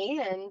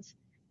 and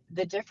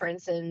the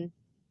difference in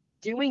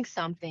doing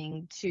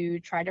something to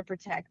try to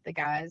protect the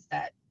guys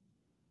that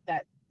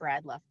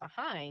Brad left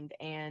behind.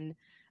 And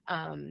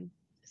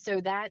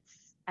so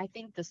I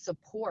think the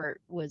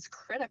support was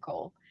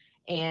critical,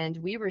 and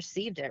we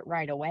received it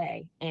right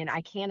away. And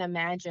I can't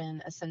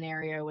imagine a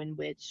scenario in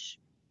which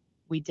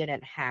we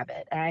didn't have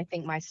it. And I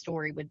think my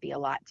story would be a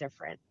lot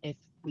different if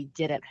we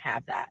didn't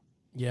have that.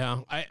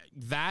 Yeah,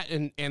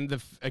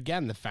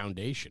 the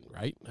foundation,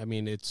 right? I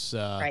mean, it's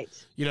Right.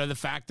 the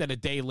fact that a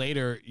day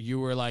later you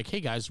were like, "Hey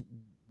guys,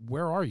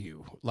 where are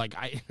you? Like,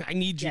 I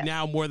need you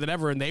now more than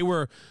ever." And they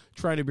were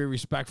trying to be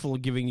respectful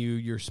and giving you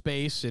your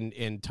space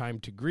and time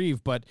to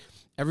grieve, but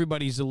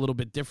everybody's a little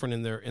bit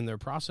different in their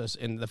process.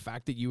 And the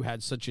fact that you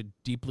had such a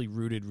deeply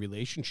rooted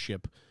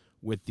relationship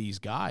with these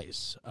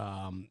guys,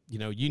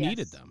 you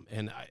needed them,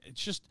 and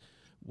it's just.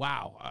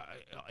 Wow,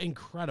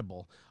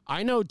 incredible.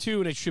 I know, too,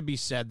 and it should be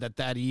said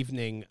that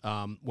evening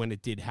when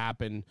it did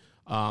happen,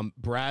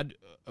 Brad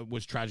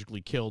was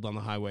tragically killed on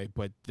the highway,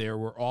 but there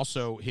were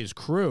also his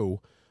crew.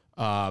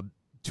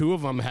 Two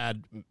of them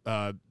had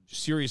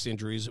serious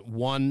injuries,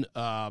 one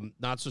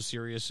not so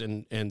serious,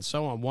 and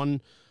so on.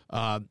 One,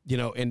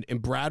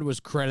 and Brad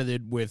was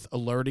credited with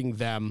alerting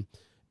them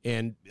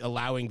and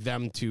allowing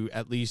them to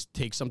at least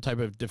take some type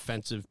of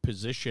defensive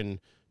position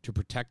to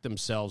protect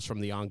themselves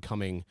from the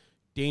oncoming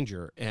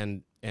danger,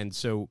 and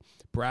so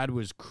Brad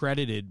was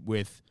credited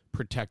with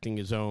protecting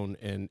his own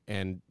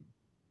and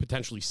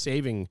potentially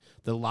saving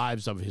the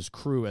lives of his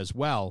crew as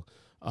well,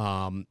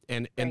 and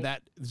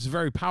that is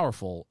very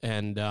powerful,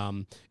 and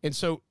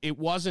so it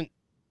wasn't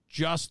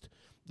just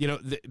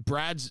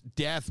Brad's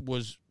death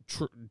was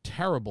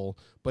terrible,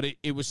 but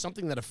it was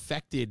something that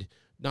affected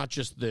not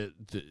just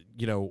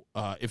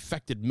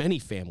affected many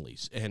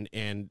families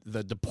and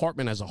the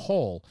department as a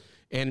whole.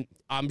 And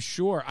I'm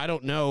sure, I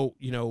don't know,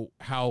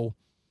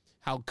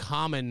 how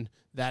common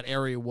that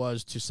area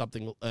was to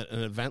something,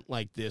 an event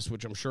like this,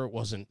 which I'm sure it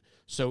wasn't.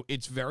 So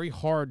it's very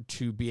hard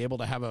to be able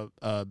to have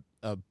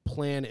a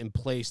plan in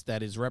place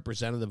that is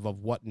representative of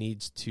what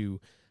needs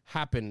to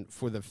happen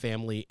for the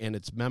family and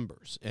its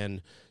members.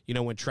 And,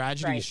 when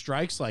tragedy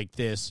strikes like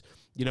this,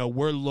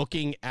 we're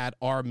looking at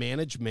our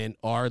management,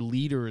 our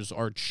leaders,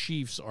 our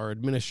chiefs, our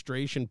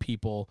administration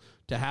people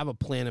to have a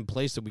plan in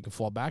place that we can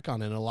fall back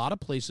on. And a lot of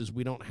places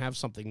we don't have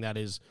something that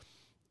is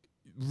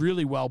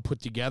really well put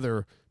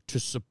together to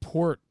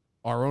support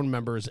our own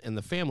members and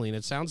the family. And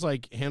it sounds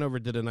like Hanover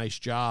did a nice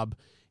job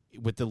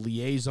with the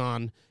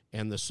liaison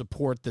and the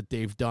support that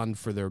they've done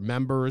for their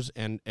members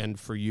and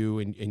for you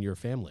and your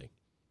family.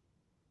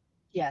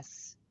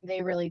 Yes,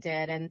 they really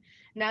did. And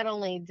not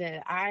only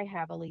did I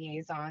have a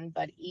liaison,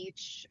 but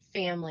each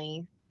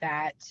family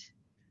that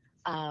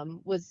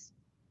was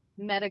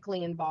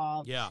medically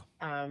involved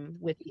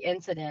with the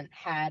incident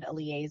had a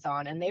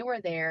liaison, and they were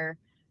there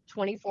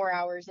 24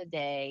 hours a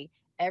day,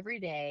 every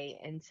day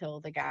until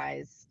the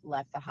guys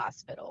left the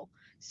hospital.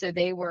 So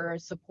they were a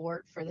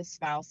support for the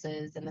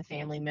spouses and the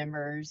family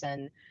members,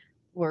 and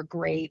were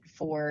great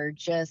for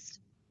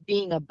just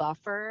being a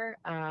buffer.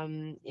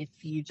 If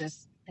you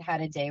just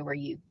had a day where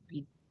you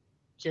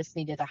just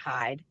needed to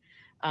hide,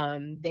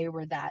 they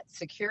were that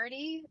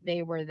security,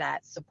 they were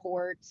that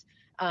support.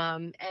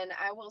 And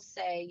I will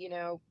say,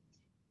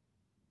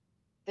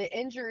 the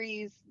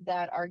injuries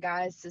that our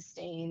guys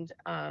sustained,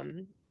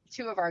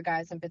 two of our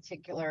guys in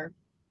particular,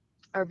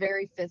 are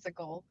very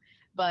physical,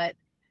 but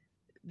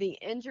the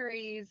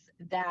injuries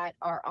that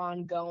are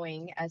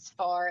ongoing as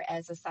far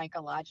as a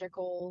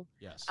psychological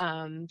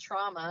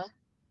trauma,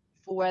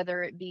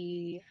 whether it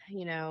be,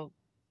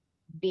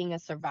 being a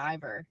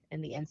survivor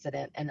in the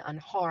incident and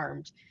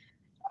unharmed,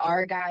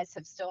 our guys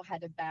have still had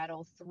to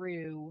battle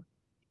through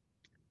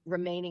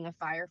remaining a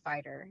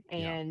firefighter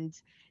and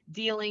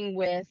dealing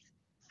with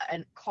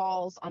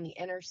calls on the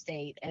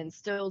interstate and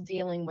still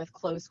dealing with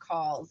close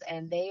calls,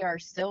 and they are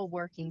still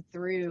working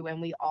through, and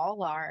we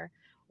all are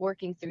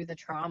working through the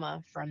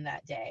trauma from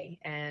that day.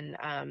 And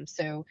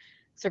so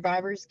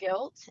survivor's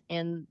guilt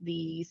and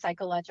the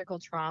psychological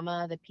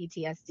trauma, the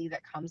PTSD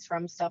that comes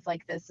from stuff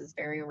like this is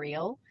very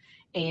real,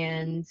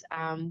 and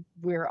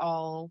we're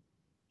all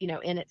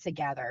in it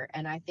together.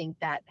 And I think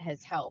that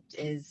has helped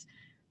is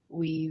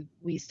we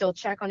still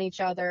check on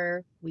each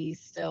other, we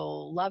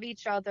still love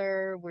each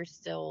other, we're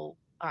still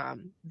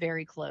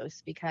very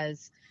close,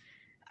 because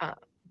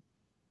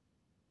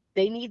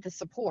they need the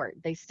support.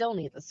 They still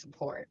need the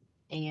support,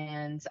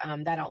 and I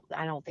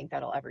don't think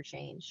that'll ever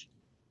change.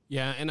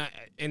 Yeah,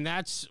 and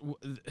that's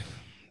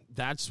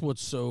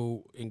what's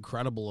so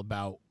incredible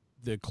about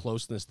the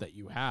closeness that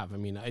you have. I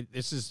mean,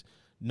 this is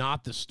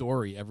not the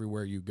story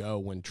everywhere you go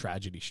when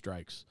tragedy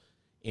strikes.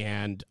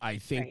 And I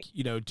think,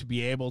 to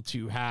be able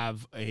to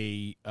have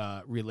a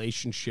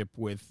relationship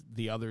with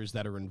the others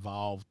that are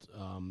involved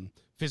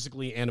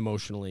physically and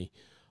emotionally,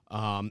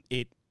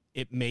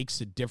 it makes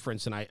a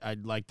difference. And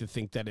I'd like to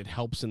think that it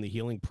helps in the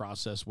healing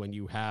process when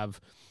you have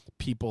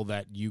people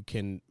that you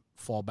can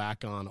fall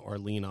back on or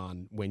lean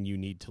on when you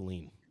need to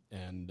lean.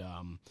 And,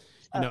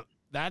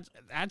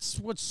 that's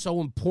what's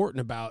so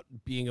important about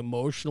being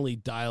emotionally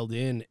dialed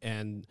in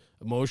and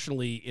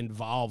emotionally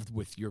involved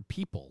with your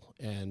people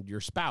and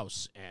your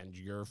spouse and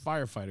your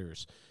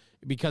firefighters,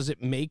 because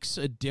it makes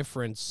a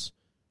difference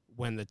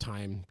when the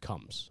time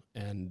comes.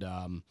 And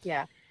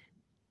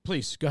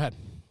please go ahead.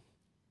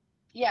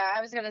 Yeah,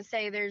 I was going to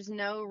say there's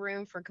no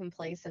room for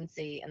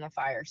complacency in the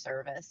fire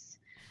service,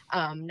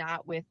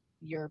 not with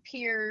your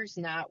peers,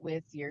 not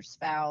with your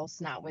spouse,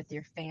 not with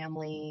your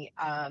family,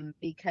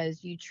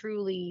 because you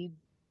truly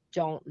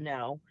don't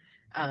know,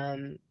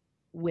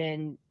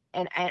 when,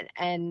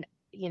 and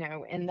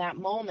in that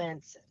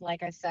moment,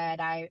 like I said,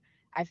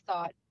 I've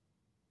thought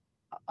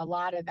a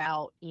lot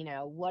about,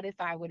 what if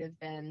I would have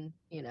been,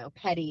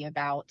 petty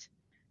about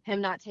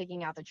him not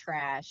taking out the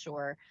trash,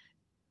 or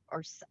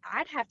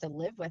I'd have to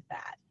live with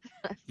that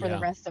for the Yeah.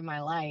 rest of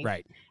my life.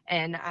 Right.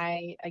 And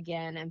I,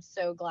 again, am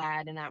so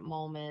glad in that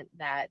moment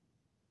that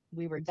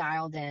we were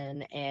dialed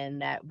in,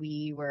 and that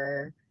we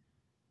were,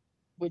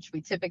 which we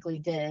typically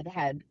did,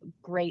 had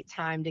great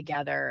time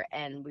together,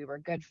 and we were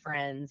good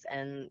friends,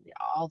 and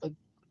all the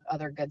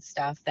other good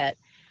stuff, that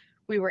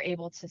we were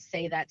able to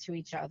say that to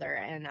each other.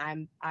 And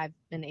I've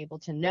been able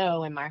to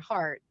know in my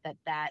heart that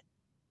that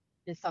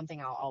is something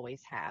I'll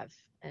always have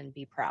and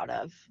be proud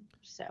of.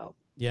 So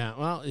Yeah,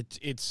 well,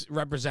 it's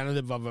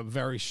representative of a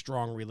very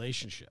strong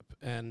relationship.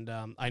 And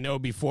I know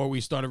before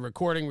we started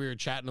recording, we were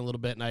chatting a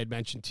little bit, and I had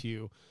mentioned to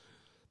you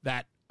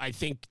that I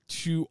think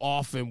too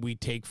often we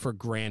take for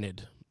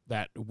granted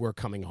that we're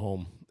coming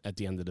home at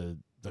the end of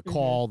the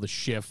call, the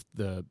shift,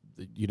 the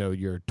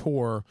your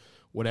tour,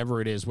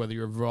 whatever it is, whether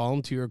you're a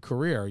volunteer or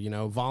career,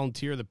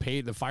 volunteer,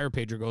 the fire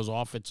pager goes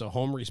off. It's a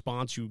home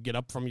response. You get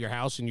up from your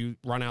house and you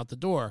run out the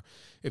door.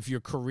 If you're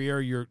career,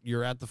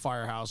 you're at the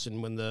firehouse,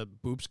 and when the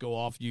boops go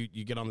off, you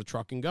get on the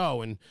truck and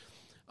go. And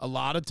a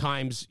lot of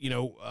times,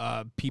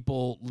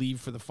 people leave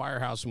for the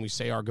firehouse and we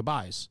say our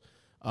goodbyes.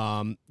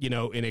 And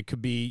it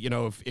could be,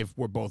 if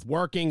we're both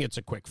working, it's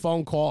a quick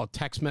phone call, a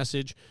text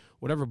message,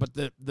 whatever. But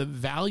the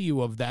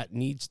value of that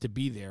needs to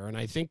be there. And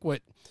I think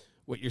what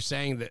you're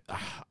saying,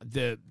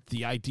 that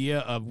the idea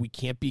of we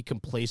can't be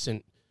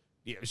complacent,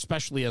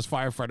 especially as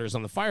firefighters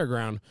on the fire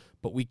ground,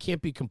 but we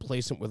can't be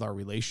complacent with our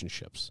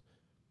relationships.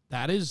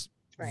 That is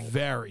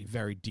very,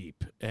 very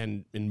deep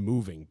and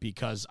moving,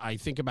 because I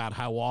think about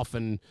how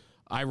often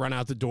I run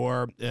out the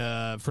door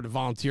for the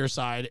volunteer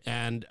side,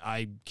 and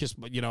I kiss,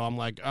 I'm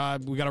like,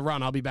 we got to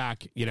run. I'll be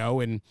back,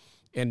 and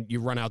you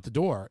run out the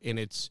door, and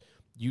it's,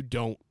 you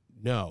don't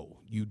know.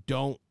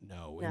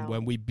 No. And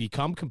when we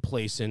become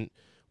complacent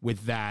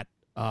with that,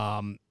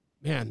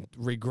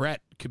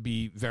 regret could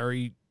be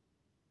very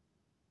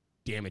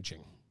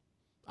damaging,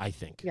 I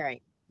think. You're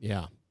right.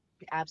 Yeah.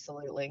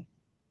 Absolutely.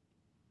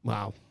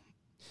 Wow.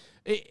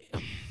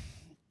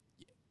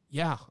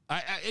 Yeah.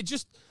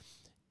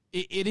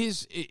 It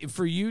is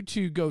for you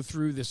to go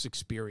through this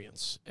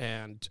experience.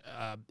 And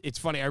it's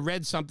funny. I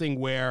read something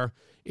where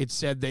it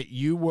said that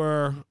you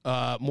were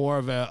more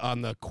of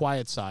on the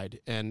quiet side,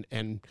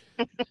 and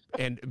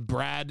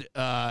Brad,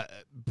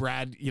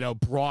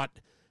 brought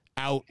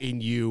out in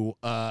you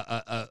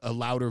a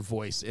louder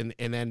voice, and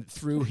then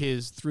through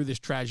this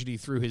tragedy,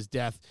 through his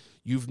death,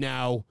 you've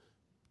now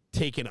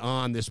taken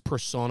on this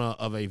persona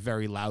of a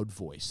very loud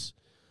voice.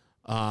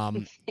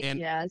 And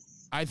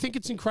yes, I think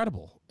it's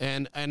incredible.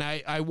 And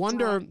I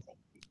wonder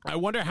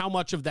how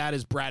much of that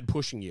is Brad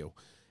pushing you,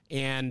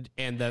 and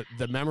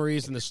the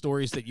memories and the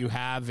stories that you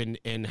have,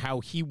 and how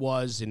he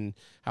was and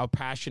how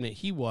passionate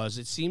he was.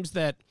 It seems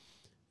that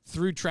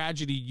through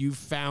tragedy, you've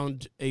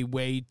found a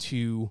way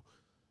to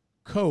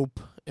cope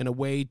and a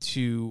way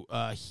to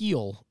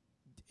heal.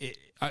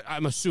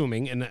 I'm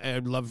assuming, and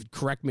I'd love,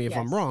 correct me if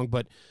I'm wrong,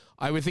 but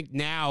I would think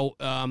now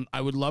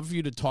I would love for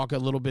you to talk a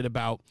little bit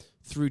about,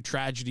 through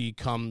tragedy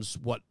comes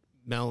what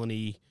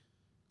Melanie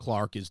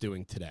Clark is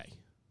doing today.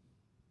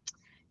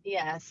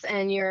 Yes,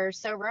 and you're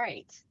so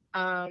right.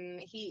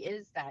 He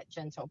is that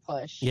gentle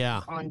push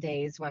on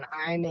days when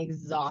I'm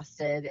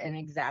exhausted and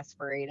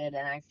exasperated,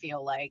 and I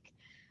feel like,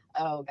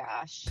 oh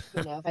gosh,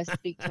 if I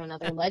speak to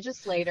another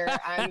legislator,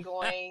 I'm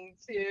going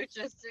to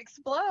just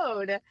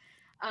explode.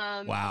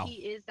 Wow. He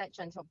is that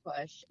gentle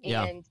push.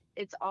 And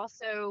it's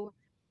also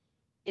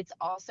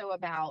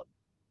about,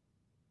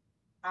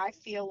 I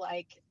feel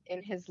like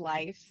in his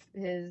life,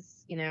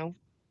 his,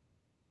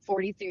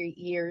 43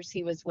 years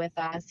he was with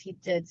us, he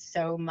did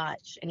so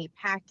much, and he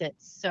packed it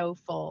so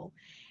full.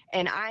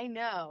 And I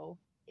know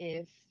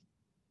if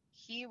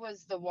he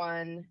was the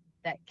one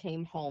that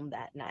came home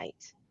that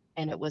night,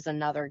 and it was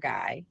another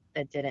guy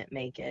that didn't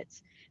make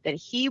it, that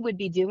he would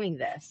be doing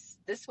this.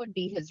 This would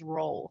be his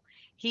role.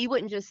 He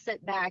wouldn't just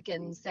sit back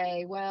and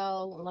say,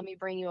 well, let me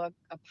bring you a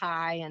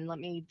pie and let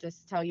me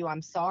just tell you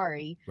I'm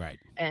sorry. Right.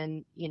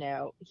 And,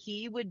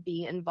 he would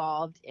be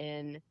involved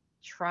in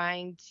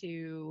trying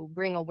to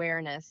bring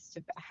awareness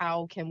to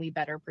how can we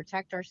better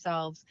protect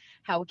ourselves?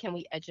 How can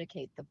we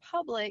educate the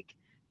public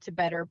to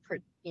better,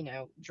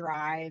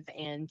 drive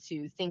and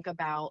to think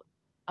about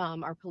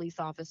our police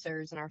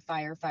officers and our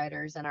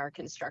firefighters and our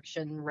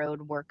construction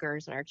road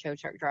workers and our tow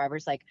truck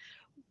drivers. Like,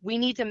 we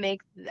need to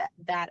make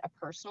that a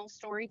personal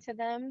story to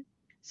them,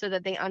 so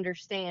that they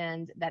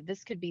understand that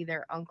this could be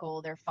their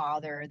uncle, their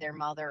father, their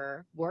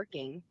mother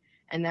working,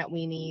 and that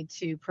we need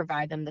to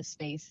provide them the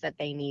space that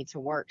they need to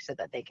work so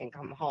that they can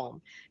come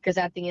home. Because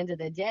at the end of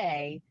the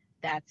day,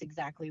 that's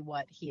exactly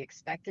what he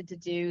expected to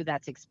do.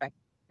 That's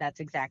that's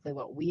exactly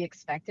what we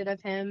expected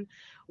of him,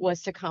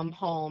 was to come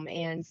home.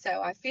 And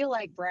so I feel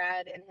like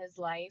Brad and his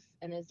life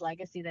and his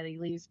legacy that he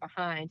leaves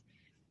behind,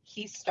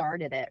 he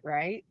started it,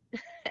 right?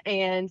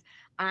 And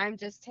I'm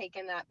just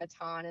taking that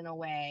baton in a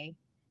way,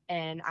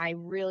 and I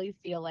really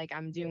feel like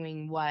I'm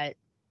doing what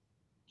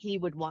he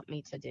would want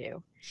me to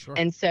do. Sure.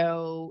 And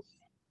so,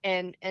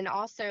 and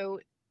also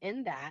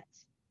in that,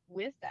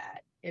 with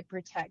that, it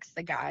protects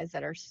the guys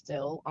that are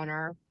still on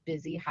our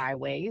busy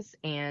highways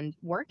and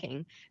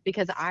working,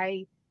 because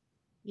I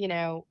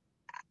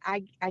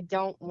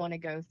don't want to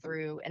go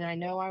through, and I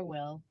know I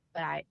will,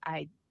 but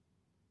I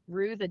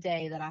rue the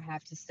day that I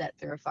have to sit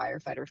through a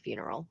firefighter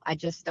funeral. I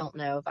just don't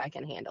know if I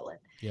can handle it.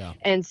 Yeah.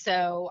 And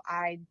so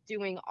I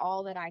doing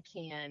all that I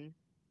can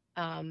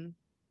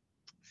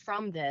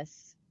from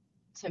this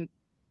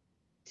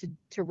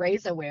to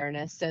raise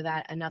awareness so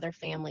that another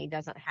family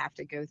doesn't have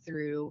to go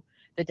through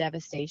the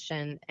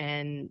devastation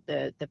and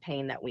the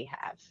pain that we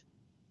have.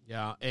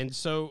 Yeah. And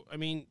so, I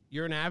mean,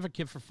 you're an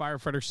advocate for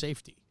firefighter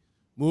safety,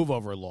 move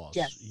over laws.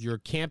 Yes. You're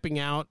camping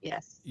out.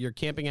 Yes. You're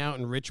camping out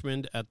in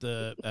Richmond at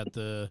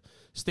the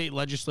state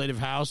legislative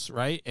house,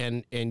 right?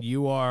 And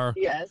you are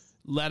Yes.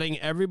 letting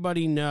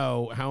everybody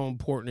know how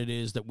important it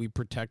is that we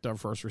protect our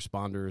first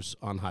responders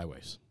on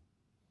highways.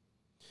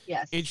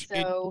 Yes.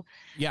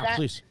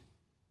 Please.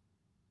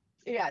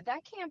 Yeah,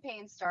 that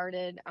campaign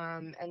started,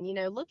 and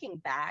looking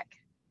back,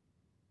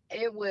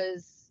 it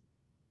was,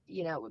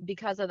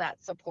 because of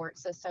that support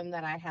system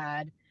that I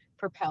had,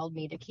 propelled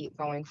me to keep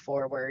going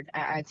forward.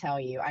 I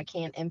tell you, I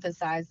can't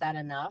emphasize that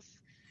enough.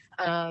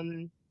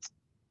 Those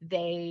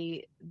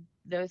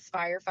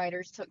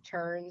firefighters took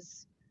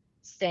turns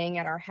staying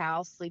at our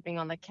house, sleeping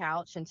on the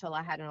couch until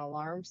I had an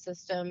alarm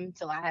system,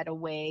 till I had a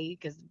way,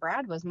 because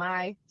Brad was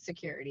my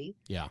security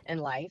in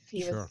life.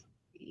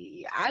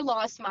 I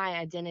lost my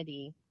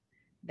identity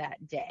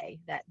that day,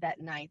 that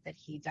night that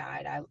he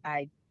died.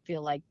 I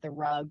feel like the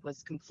rug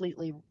was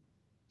completely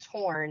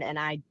torn, and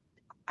I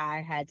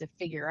had to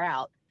figure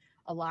out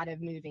a lot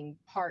of moving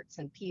parts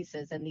and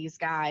pieces, and these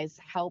guys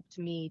helped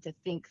me to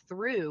think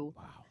through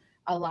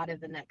a lot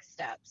of the next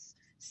steps.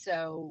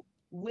 So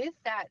with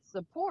that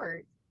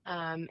support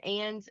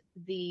and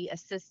the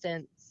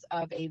assistance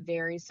of a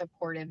very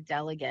supportive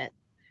delegate,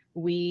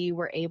 we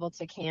were able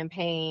to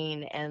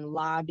campaign and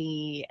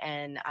lobby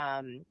and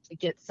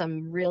get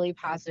some really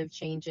positive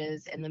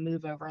changes in the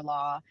move over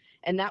law.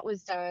 And that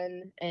was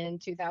done in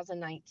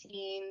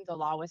 2019. The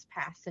law was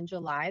passed in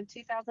July of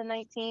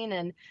 2019.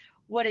 And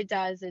what it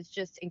does is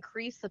just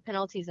increase the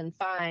penalties and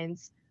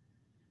fines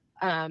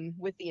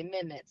with the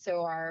amendment.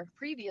 So our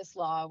previous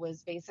law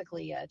was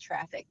basically a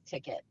traffic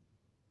ticket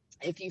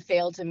if you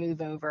fail to move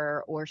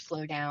over or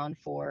slow down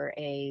for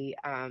a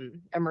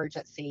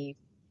emergency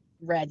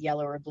red,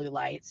 yellow, or blue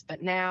lights.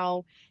 But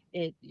now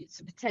it's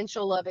a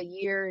potential of a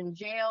year in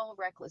jail,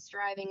 reckless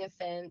driving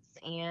offense,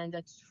 and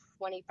a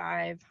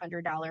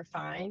 $2,500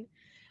 fine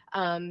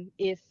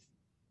if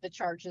the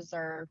charges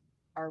are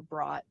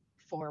brought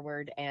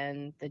forward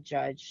and the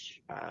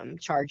judge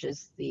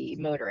charges the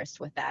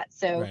motorist with that.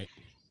 So,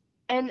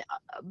 and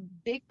a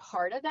big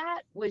part of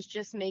that was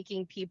just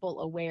making people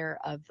aware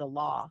of the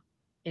law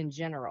in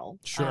general.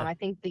 Sure. I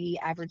think the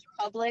average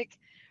public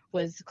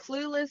was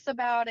clueless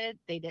about it.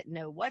 They didn't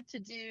know what to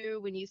do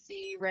when you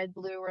see red,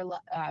 blue, or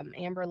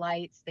amber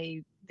lights.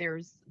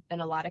 There's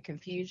been a lot of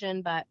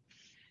confusion, but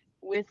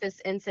with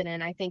this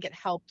incident, I think it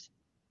helped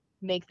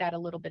make that a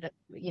little bit,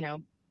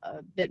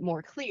 a bit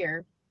more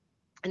clear.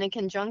 And in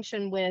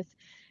conjunction with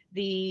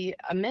the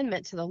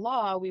amendment to the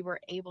law, we were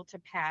able to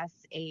pass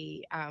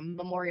a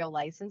memorial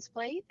license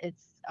plate.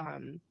 It's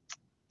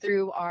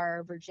through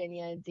our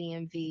Virginia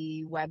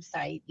DMV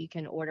website. You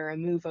can order a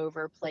move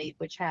over plate,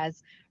 which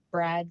has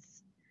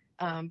Brad's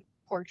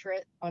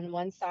portrait on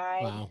one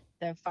side,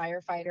 the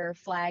firefighter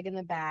flag in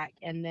the back,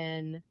 and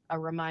then a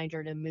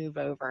reminder to move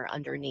over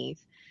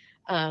underneath.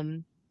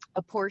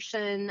 A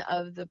portion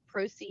of the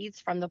proceeds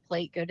from the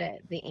plate go to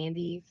the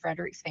Andy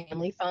Fredericks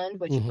Family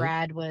Fund, which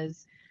Brad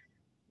was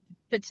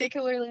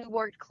particularly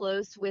worked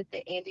close with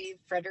the Andy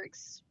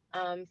Fredericks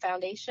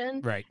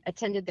Foundation,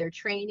 attended their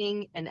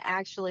training, and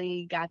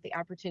actually got the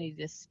opportunity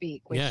to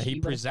speak. Which he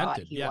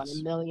presented. He won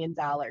 $1 million.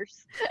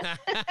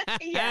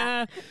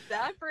 Yeah,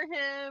 that for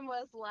him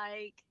was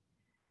like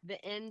the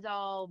end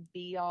all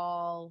be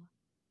all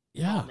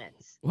moment.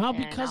 Well, and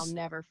because I'll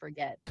never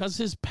forget. Because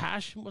his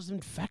passion was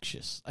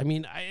infectious. I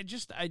mean,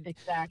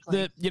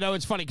 exactly.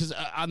 It's funny because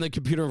on the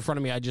computer in front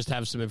of me, I just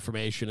have some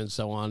information and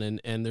so on,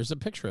 and there's a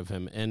picture of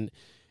him, and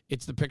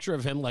it's the picture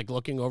of him like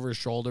looking over his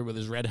shoulder with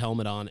his red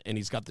helmet on, and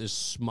he's got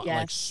this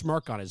like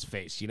smirk on his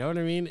face. You know what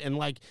I mean? And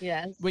like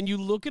when you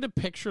look at a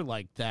picture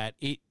like that,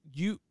 it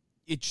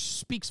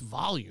speaks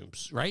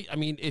volumes, right? I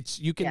mean,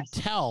 you can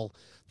tell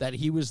that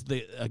he was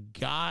a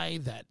guy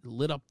that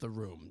lit up the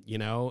room,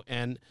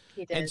 and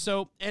he did. And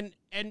so and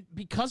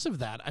because of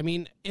that, I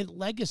mean, in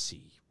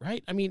legacy,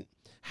 right? I mean,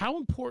 how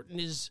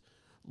important is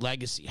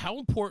legacy. How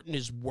important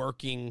is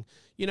working?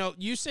 You know,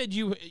 you said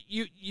you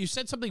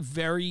said something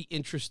very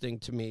interesting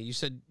to me. You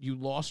said you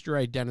lost your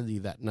identity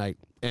that night.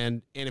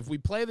 And if we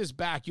play this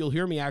back, you'll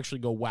hear me actually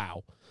go,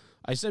 wow.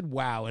 I said,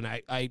 wow. And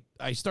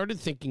I started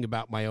thinking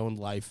about my own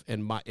life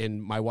and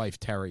my wife,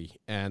 Terry.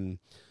 And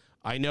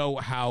I know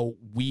how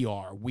we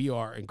are. We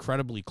are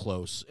incredibly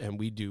close, and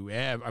we do.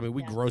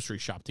 We grocery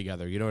shop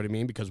together. You know what I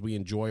mean? Because we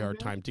enjoy our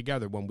time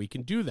together when we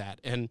can do that,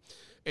 and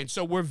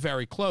so we're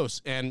very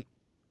close. And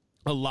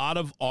a lot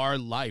of our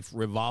life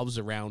revolves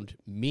around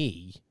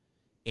me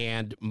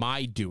and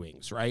my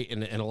doings, right?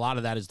 And a lot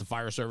of that is the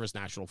fire service,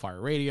 National Fire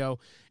Radio,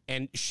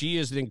 and she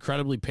is an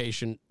incredibly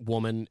patient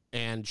woman,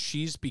 and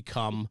she's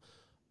become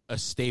a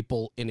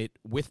staple in it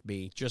with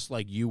me, just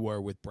like you were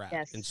with Brad.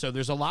 Yes. And so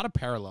there's a lot of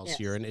parallels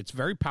here, and it's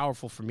very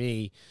powerful for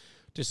me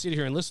to sit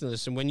here and listen to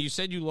this. And when you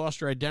said you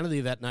lost your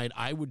identity that night,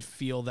 I would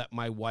feel that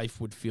my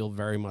wife would feel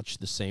very much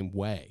the same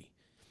way.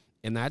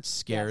 And that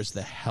scares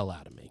the hell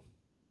out of me.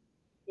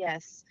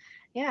 Yes.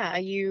 Yeah.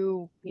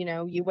 You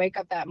wake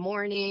up that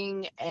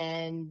morning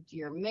and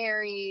you're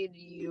married,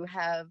 you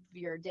have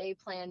your day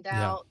planned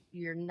out,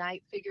 your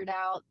night figured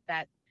out.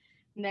 That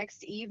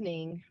next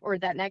evening or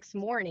that next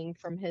morning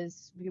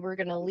he was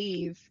going to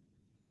leave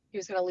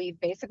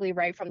basically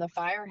right from the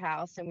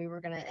firehouse, and we were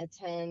going to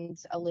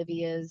attend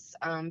Olivia's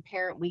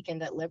parent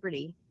weekend at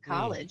Liberty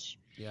College.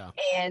 Yeah.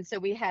 And so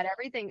we had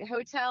everything,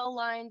 hotel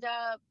lined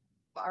up,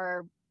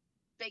 our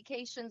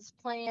vacations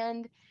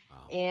planned.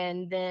 Wow.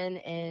 And then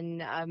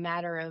in a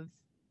matter of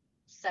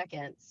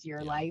seconds,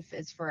 your life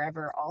is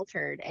forever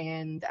altered.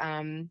 And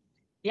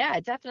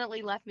it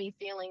definitely left me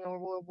feeling,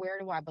 where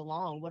do I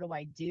belong? What do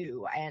I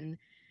do? And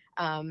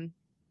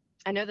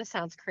I know this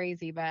sounds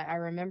crazy, but I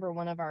remember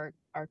one of our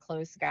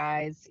close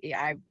guys,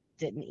 I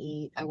didn't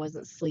eat, I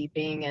wasn't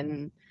sleeping,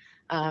 and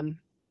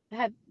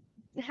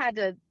had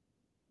to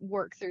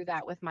work through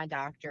that with my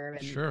doctor,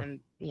 and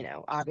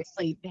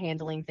obviously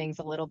handling things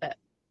a little bit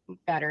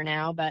better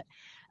now. But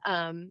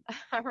I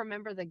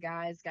remember the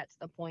guys got to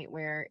the point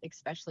where,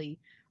 especially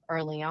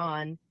early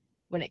on,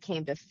 when it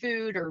came to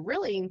food, or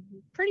really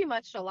pretty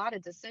much a lot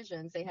of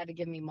decisions, they had to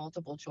give me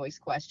multiple choice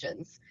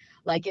questions.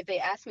 Like if they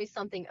asked me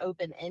something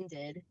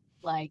open-ended,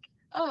 like,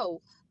 oh,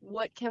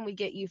 what can we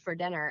get you for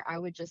dinner? I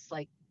would just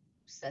like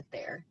sit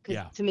there.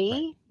 Because to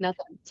me,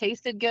 nothing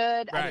tasted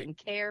good. I didn't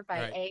care if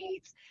I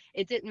ate.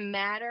 It didn't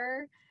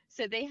matter.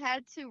 So they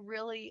had to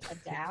really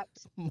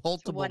adapt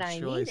to what I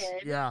needed.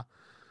 Yeah.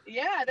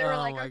 Yeah, they were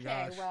like,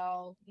 okay,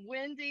 well,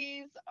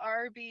 Wendy's,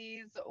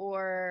 Arby's,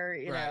 or,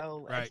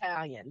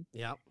 Italian.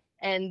 Yep.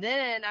 And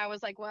then I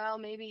was like, well,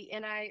 maybe,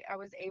 and I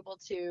was able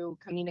to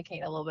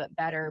communicate a little bit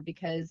better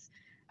because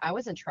I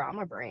was in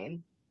trauma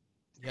brain.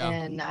 Yeah.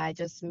 And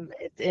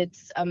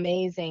it's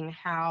amazing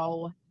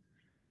how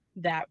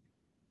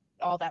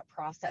all that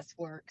process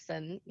works.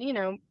 And,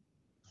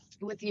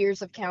 with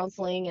years of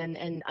counseling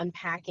and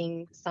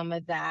unpacking some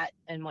of that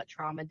and what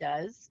trauma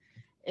does,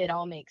 it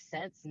all makes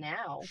sense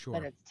now. Sure.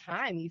 But at the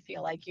time you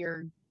feel like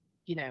you're,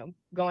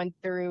 going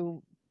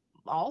through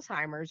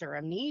Alzheimer's or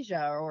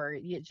amnesia, or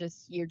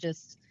you're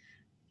just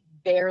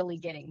barely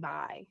getting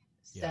by.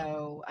 Yeah.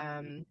 So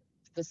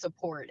the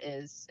support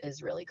is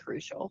really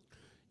crucial.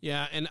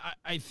 Yeah, and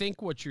I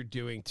think what you're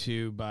doing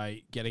too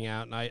by getting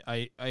out, and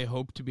I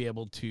hope to be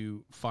able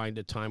to find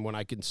a time when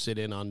I can sit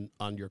in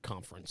on your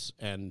conference.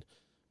 And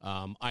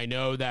I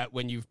know that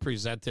when you've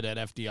presented at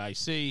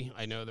FDIC,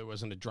 I know there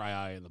wasn't a dry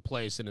eye in the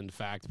place, and in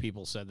fact,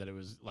 people said that it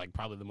was like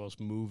probably the most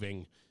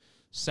moving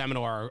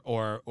seminar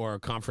or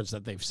conference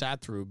that they've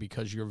sat through,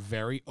 because you're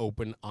very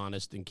open,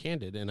 honest, and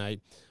candid. And I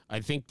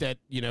think that,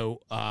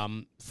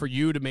 for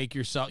you to make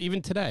yourself,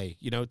 even today,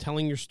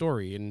 telling your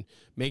story and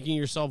making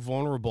yourself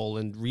vulnerable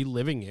and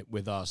reliving it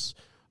with us,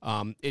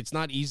 it's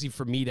not easy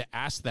for me to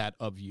ask that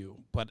of you,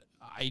 but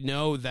I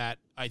know that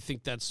I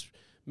think that's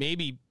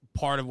maybe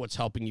part of what's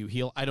helping you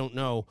heal. I don't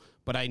know,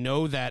 but I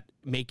know that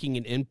making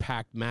an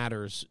impact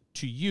matters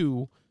to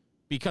you,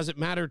 because it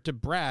mattered to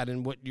Brad,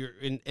 and what you're,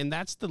 and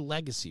that's the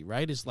legacy,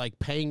 right? Is like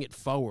paying it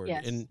forward.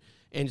 Yes.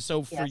 And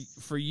so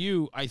for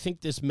you, I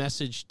think this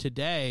message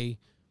today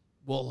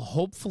will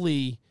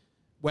hopefully,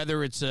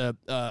 whether it's a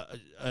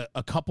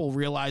couple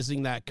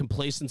realizing that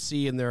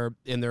complacency in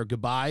their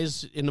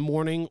goodbyes in the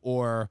morning,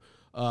 or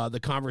the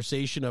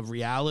conversation of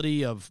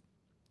reality of,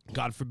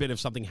 God forbid, if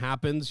something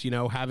happens,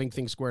 having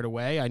things squared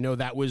away. I know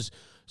that was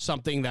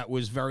something that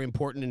was very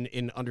important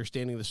in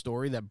understanding the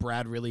story, that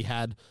Brad really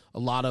had a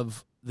lot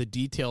of the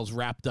details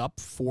wrapped up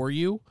for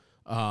you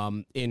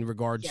in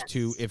regards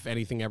to if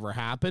anything ever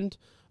happened,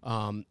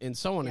 and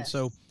so on. Yes.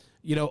 And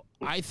so,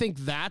 I think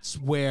that's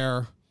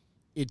where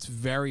it's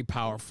very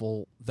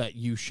powerful that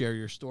you share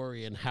your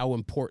story, and how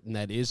important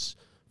that is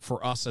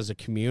for us as a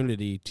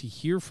community to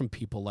hear from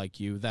people like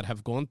you that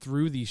have gone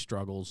through these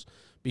struggles,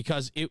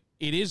 because it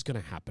is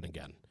going to happen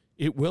again.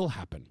 It will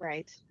happen.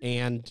 Right.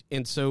 And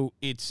so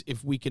it's,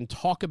 if we can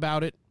talk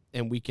about it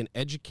and we can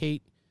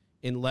educate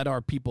and let our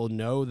people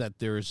know that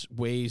there's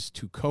ways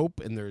to cope,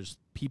 and there's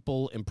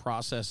people and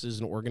processes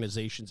and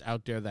organizations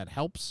out there that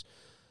helps.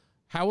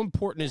 How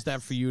important is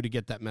that for you to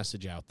get that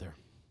message out there?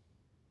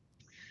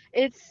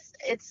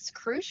 It's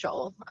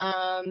crucial.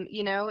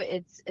 You know,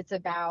 it's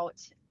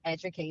about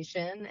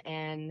education,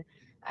 and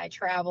I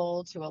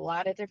travel to a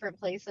lot of different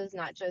places,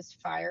 not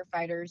just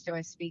firefighters do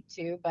I speak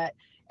to, but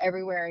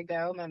everywhere I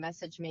go, my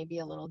message may be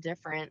a little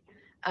different.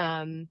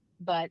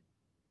 But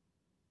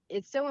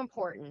it's so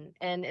important.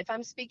 And if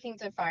I'm speaking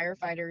to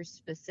firefighters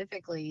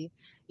specifically,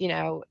 you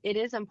know, it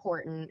is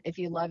important. If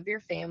you love your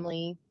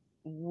family,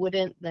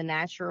 wouldn't the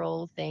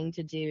natural thing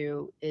to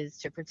do is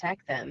to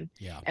protect them?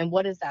 Yeah. And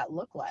what does that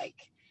look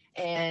like?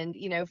 And,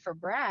 you know, for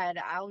Brad,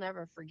 I'll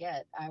never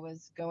forget. I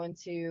was going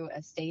to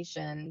a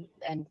station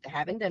and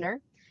having dinner,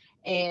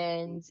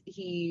 and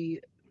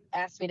he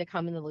asked me to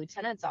come in the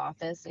lieutenant's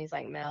office. And he's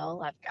like,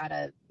 Mel, I've got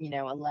a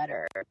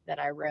letter that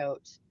I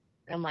wrote.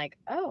 And I'm like,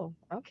 oh,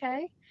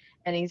 okay.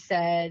 And he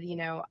said, you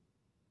know,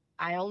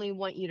 I only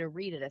want you to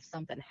read it if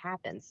something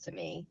happens to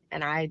me.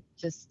 And I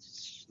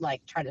just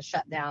like try to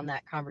shut down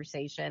that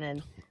conversation.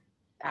 And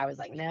I was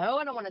like, no,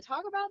 I don't want to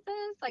talk about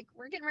this. Like,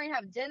 we're getting ready to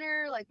have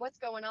dinner. Like, what's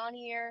going on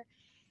here?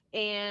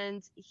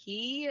 And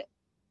he,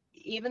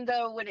 even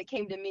though when it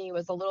came to me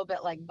was a little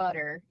bit like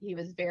butter, he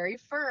was very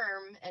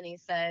firm. And he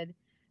said,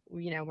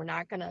 you know,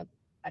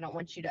 I don't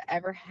want you to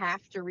ever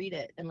have to read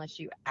it unless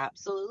you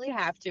absolutely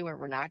have to. Or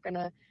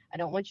I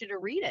don't want you to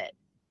read it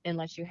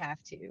unless you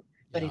have to.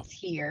 But it's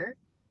here.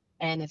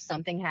 And if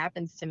something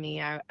happens to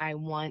me, I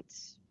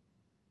want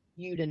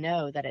you to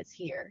know that it's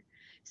here.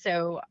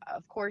 So,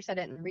 of course, I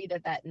didn't read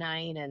it that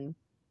night, and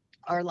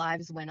our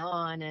lives went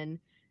on. And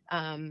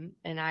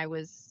I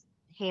was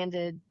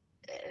handed,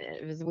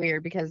 it was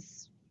weird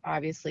because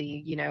obviously,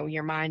 you know,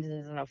 your mind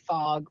is in a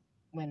fog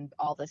when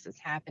all this is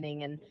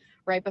happening. And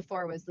right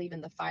before I was leaving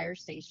the fire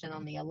station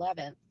on the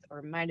 11th, or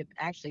it might have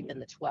actually been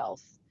the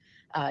 12th,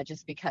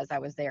 just because I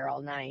was there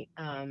all night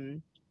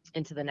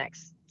into the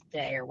next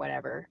day or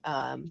whatever.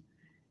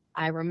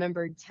 I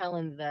remembered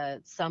telling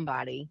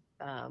somebody,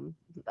 I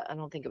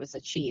don't think it was a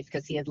chief,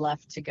 because he had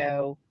left to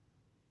go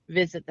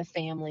visit the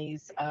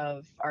families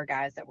of our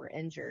guys that were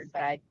injured.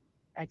 But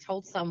I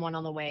told someone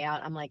on the way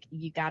out, I'm like,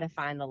 you got to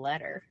find the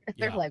letter.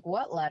 They're like,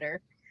 what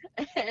letter?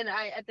 And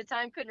I, at the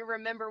time, couldn't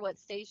remember what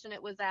station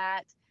it was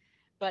at.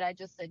 But I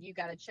just said, you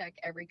got to check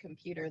every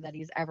computer that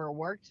he's ever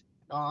worked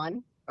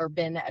on or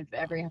been at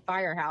every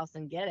firehouse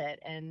and get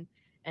it. And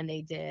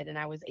they did. And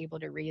I was able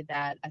to read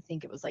that. I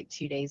think it was like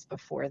 2 days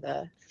before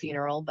the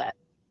funeral,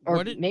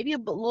 maybe a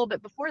little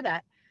bit before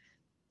that.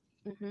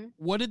 Mm-hmm.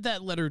 What did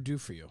that letter do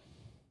for you?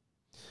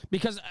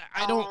 Because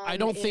I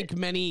don't think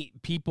many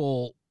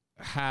people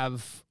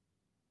have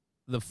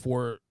the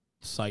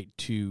foresight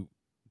to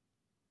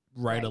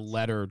write a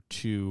letter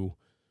to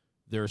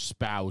their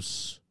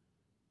spouse.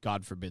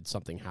 God forbid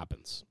something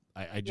happens.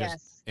 I just,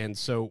 yes. And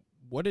so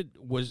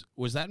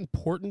was that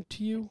important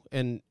to you?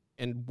 And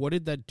what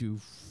did that do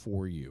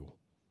for you?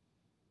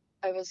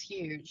 It was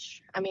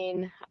huge. I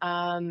mean,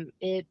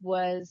 it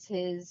was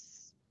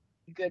his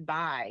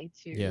goodbye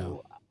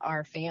to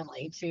our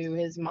family, to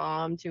his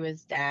mom, to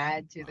his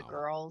dad, to the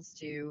girls,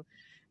 to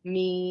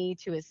me,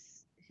 to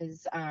his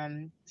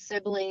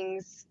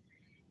siblings.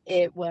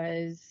 It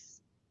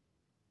was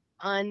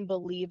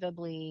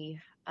unbelievably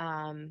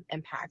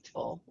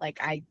impactful. Like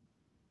I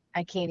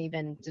can't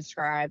even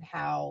describe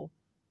how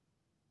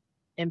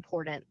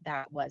important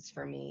that was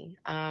for me.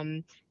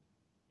 And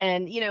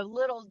you know,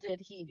 little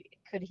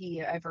could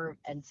he ever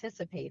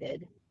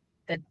anticipated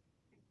that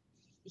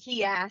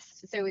he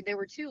asked. So there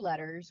were 2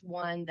 letters,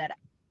 one that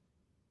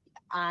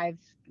I've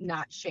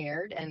not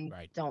shared and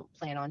don't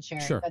plan on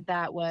sharing, but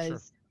that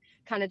was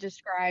kind of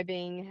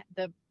describing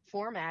the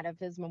format of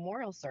his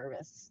memorial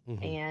service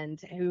and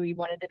who he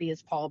wanted to be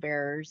his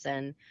pallbearers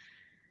and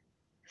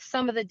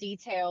some of the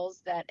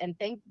details and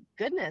thank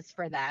goodness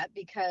for that,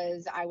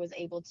 because I was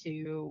able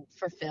to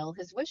fulfill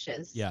his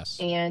wishes. Yes.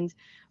 And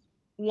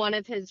one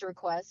of his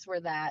requests were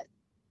that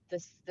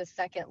the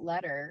second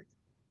letter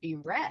be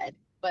read.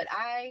 But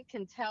I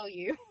can tell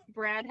you,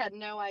 Brad had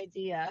no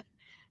idea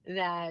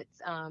that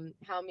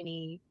how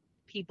many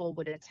people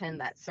would attend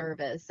that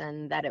service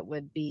and that it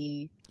would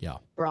be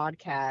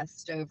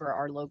broadcast over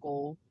our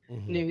local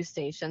news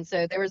station.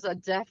 So there was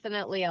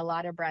definitely a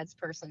lot of Brad's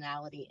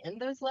personality in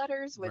those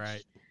letters,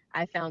 which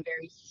I found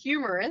very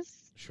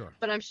humorous. Sure.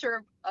 But I'm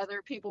sure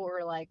other people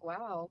were like,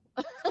 wow.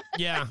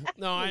 Yeah.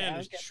 No, I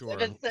understand. Sure.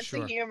 It's a sense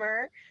of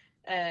humor.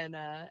 And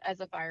as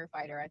a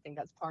firefighter, I think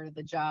that's part of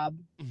the job.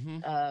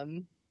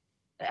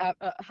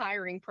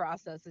 Hiring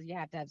process is you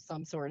have to have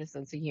some sort of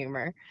sense of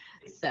humor.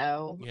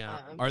 So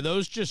are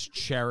those just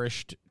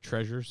cherished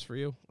treasures for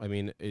you? I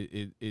mean,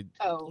 it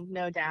oh,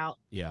 no doubt.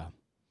 Yeah.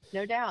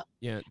 No doubt.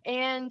 Yeah.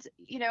 And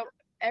you know,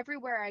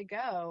 everywhere I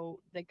go,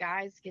 the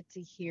guys get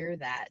to hear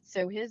that.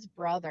 So his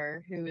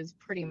brother, who is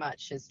pretty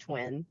much his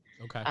twin,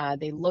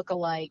 they look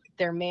alike.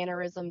 Their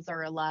mannerisms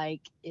are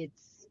alike.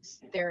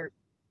 They're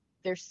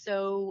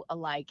so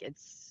alike.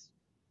 It's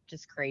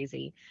just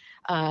crazy.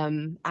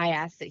 I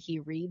asked that he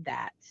read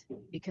that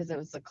because it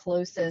was the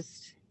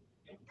closest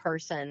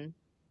person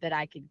that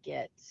I could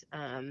get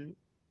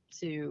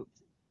to,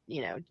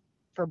 you know,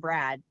 for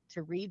Brad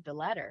to read the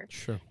letter.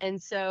 Sure.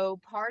 And so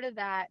part of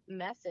that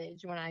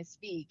message when I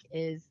speak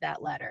is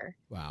that letter.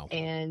 Wow.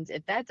 And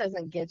if that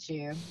doesn't get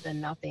you, then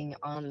nothing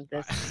on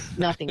this,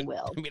 nothing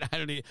will. I mean, I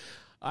don't.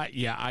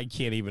 I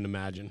can't even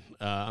imagine.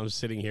 I'm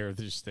sitting here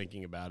just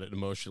thinking about it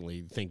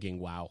emotionally, thinking,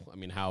 "Wow." I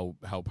mean, how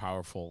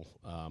powerful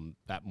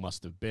that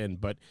must have been.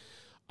 But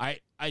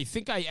I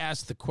think I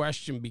asked the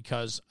question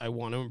because I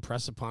want to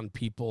impress upon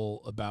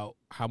people about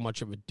how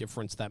much of a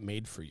difference that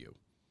made for you.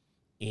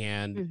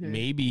 And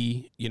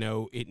maybe,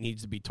 it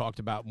needs to be talked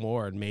about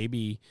more, and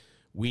maybe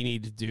we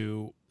need to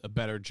do a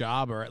better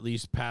job, or at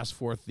least pass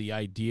forth the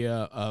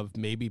idea of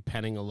maybe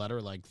penning a letter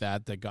like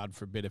that God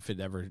forbid, if it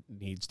ever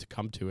needs to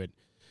come to it,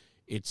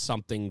 it's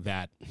something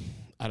that,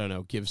 I don't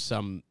know, gives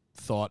some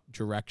thought,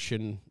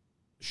 direction,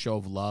 show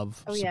of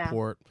love,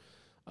 support,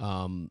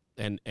 and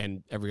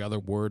every other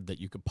word that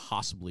you could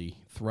possibly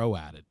throw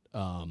at it.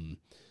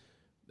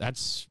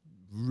 That's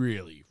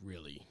really,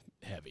 really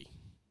heavy,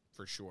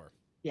 for sure.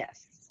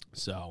 Yes.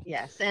 So.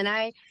 Yes. And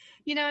I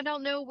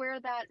don't know where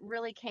that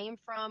really came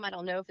from. I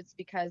don't know if it's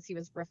because he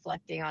was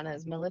reflecting on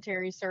his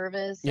military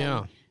service. Yeah.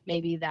 And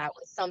maybe that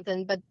was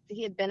something, but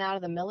he had been out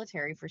of the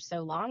military for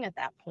so long at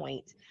that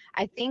point.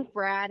 I think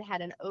Brad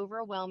had an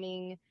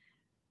overwhelming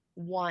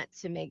want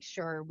to make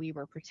sure we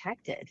were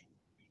protected.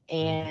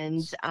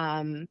 And,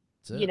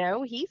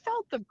 he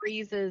felt the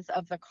breezes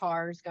of the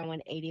cars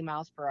going 80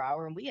 miles per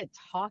hour. And we had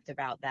talked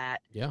about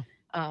that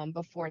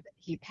before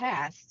he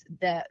passed,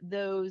 that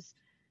those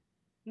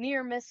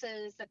near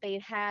misses that they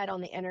had on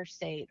the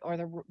interstate or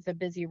the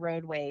busy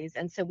roadways.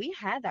 And so we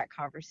had that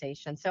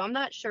conversation. So I'm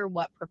not sure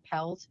what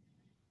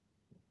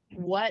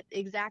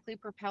exactly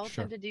propelled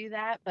him to do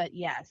that. But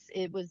yes,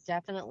 it was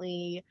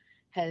definitely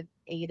have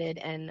aided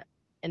in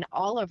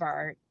all of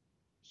our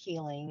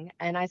healing.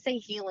 And I say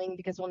healing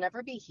because we'll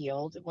never be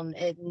healed.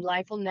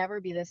 Life will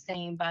never be the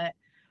same. But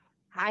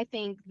I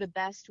think the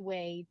best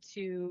way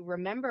to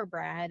remember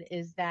Brad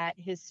is that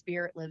his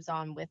spirit lives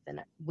on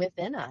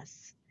within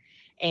us.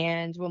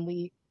 And when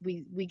we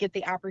get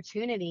the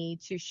opportunity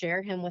to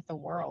share him with the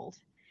world,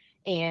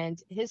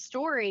 and his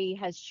story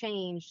has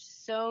changed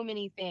so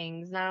many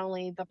things, not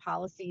only the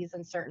policies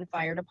in certain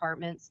fire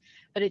departments,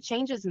 but it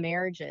changes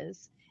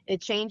marriages. It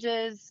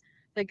changes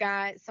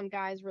some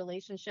guys'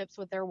 relationships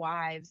with their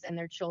wives and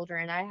their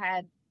children.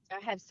 I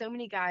have so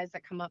many guys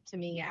that come up to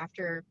me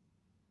after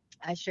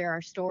I share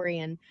our story,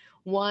 and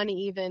one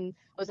even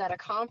was at a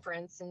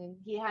conference and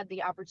he had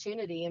the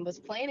opportunity and was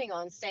planning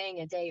on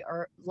staying a day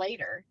or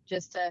later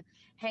just to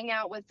hang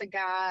out with the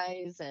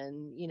guys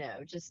and,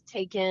 just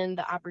take in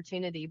the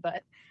opportunity.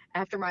 But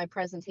after my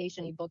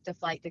presentation, he booked a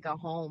flight to go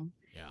home.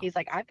 Yeah. He's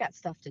like, I've got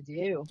stuff to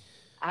do.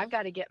 I've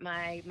got to get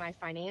my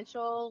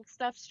financial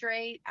stuff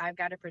straight. I've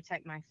got to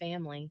protect my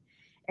family.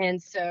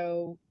 And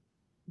so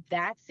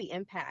that's the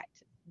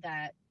impact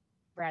that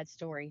Brad's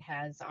story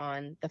has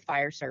on the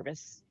fire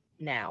service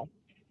now,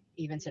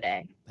 even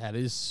today. That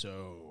is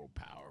so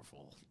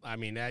powerful. I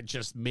mean, that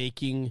just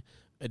making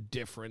a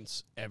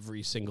difference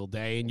every single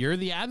day, and you're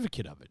the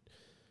advocate of it.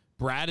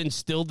 Brad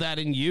instilled that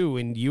in you,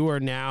 and you are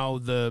now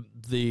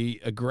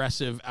the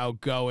aggressive,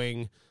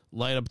 outgoing,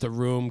 light up the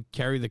room,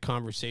 carry the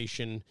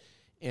conversation,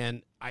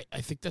 and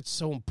I think that's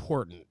so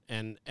important.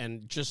 And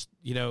just,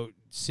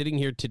 sitting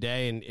here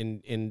today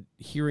and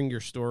hearing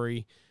your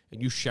story,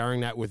 and you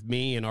sharing that with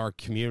me and our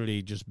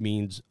community just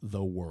means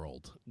the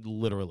world,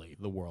 literally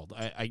the world.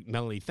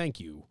 Melanie, thank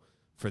you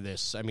for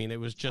this. I mean, it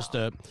was just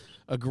a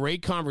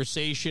great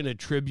conversation, a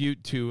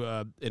tribute to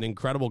an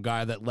incredible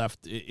guy that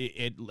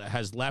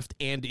has left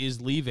and is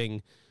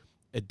leaving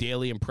a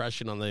daily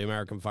impression on the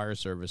American Fire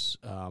Service.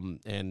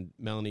 And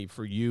Melanie,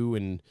 for you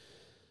and,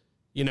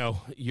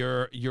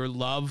 your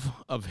love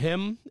of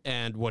him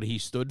and what he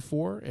stood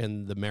for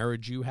and the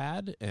marriage you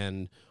had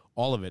and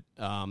all of it,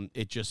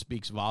 it just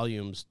speaks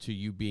volumes to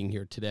you being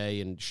here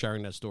today and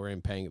sharing that story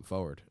and paying it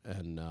forward.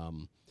 And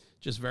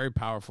just very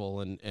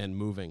powerful and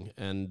moving.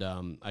 And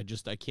I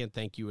can't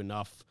thank you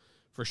enough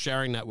for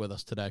sharing that with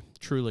us today.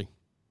 Truly.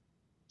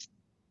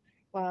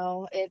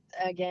 Well,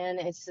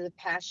 it's the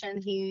passion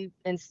he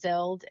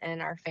instilled in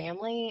our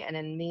family and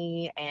in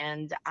me.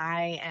 And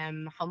I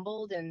am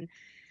humbled and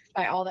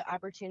by all the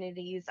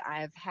opportunities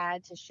I've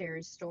had to share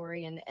his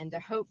story and to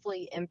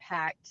hopefully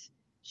impact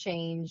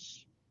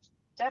change,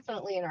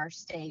 definitely in our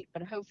state,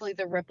 but hopefully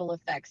the ripple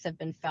effects have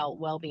been felt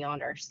well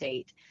beyond our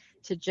state,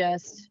 to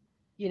just,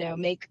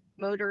 make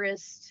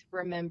motorists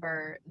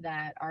remember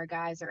that our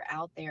guys are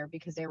out there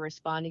because they're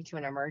responding to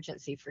an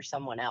emergency for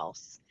someone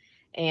else.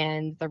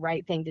 And the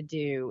right thing to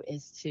do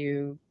is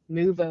to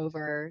move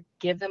over,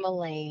 give them a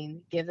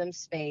lane, give them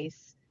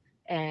space.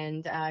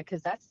 And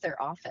because that's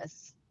their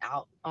office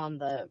out on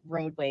the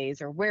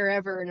roadways or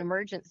wherever an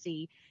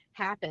emergency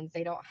happens.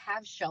 They don't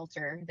have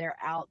shelter. They're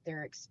out,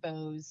 they're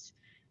exposed,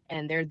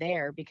 and they're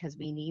there because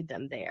we need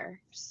them there.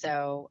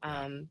 So,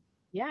 I'm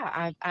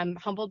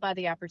humbled by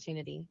the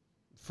opportunity.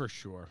 For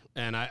sure.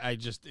 And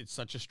it's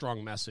such a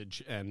strong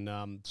message,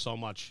 and so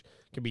much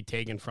can be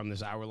taken from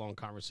this hour-long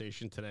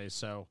conversation today.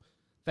 So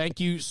Thank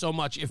you so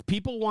much. If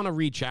people want to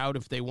reach out,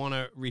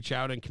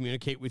 and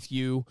communicate with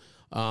you,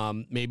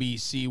 maybe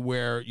see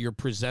where you're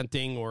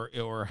presenting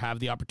or have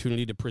the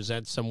opportunity to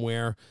present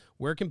somewhere,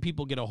 where can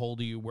people get a hold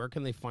of you? Where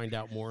can they find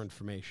out more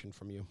information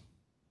from you?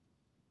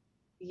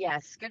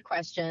 Yes, good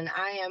question.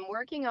 I am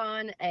working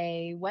on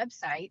a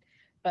website,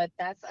 but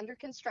that's under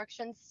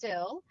construction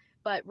still.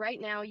 But right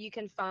now you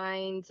can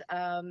find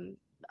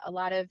a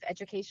lot of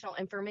educational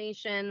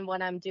information,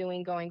 what I'm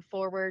doing going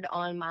forward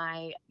on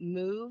my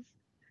Move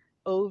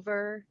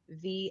Over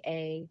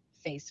VA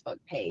Facebook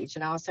page.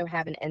 And I also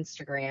have an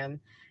Instagram,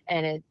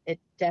 and it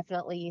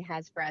definitely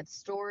has Brad's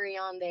story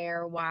on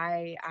there,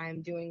 why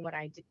I'm doing what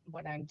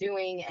I'm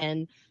doing,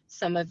 and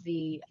some of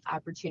the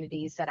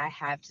opportunities that I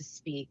have to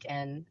speak.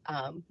 And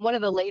one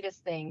of the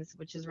latest things,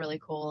 which is really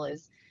cool,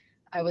 is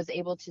I was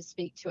able to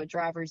speak to a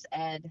driver's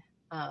ed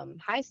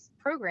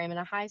program in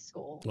a high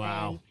school.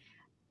 Wow. And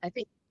I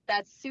think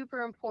that's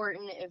super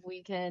important if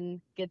we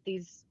can get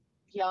these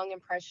young,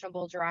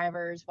 impressionable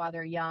drivers while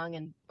they're young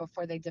and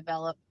before they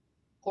develop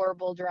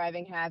horrible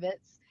driving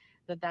habits,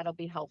 that'll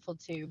be helpful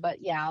too. But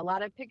yeah, a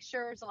lot of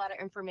pictures, a lot of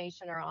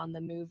information are on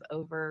the Move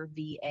Over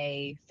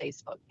VA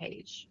Facebook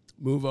page.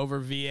 Move Over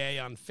VA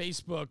on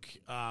Facebook.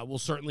 We'll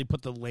certainly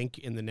put the link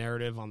in the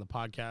narrative on the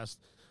podcast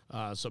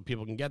so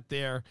people can get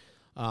there.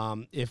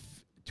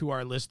 To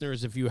our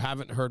listeners, if you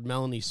haven't heard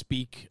Melanie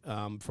speak,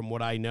 from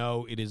what I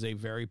know, it is a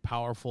very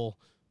powerful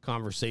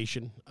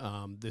conversation.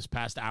 This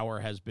past hour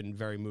has been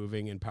very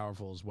moving and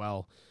powerful as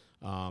well.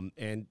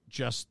 And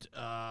just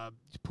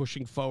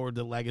pushing forward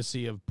the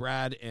legacy of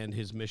Brad and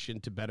his mission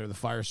to better the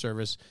fire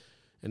service.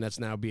 And that's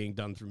now being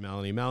done through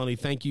Melanie. Melanie,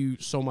 thank you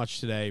so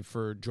much today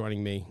for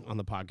joining me on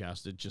the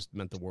podcast. It just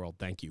meant the world.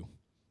 Thank you.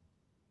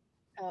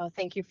 Oh,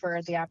 thank you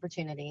for the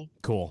opportunity.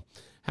 Cool.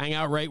 Hang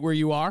out right where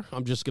you are.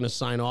 I'm just going to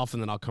sign off,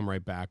 and then I'll come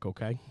right back,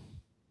 okay?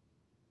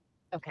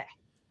 Okay.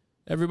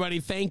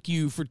 Everybody, thank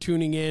you for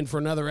tuning in for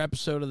another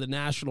episode of the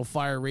National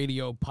Fire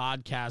Radio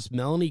podcast.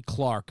 Melanie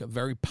Clark, a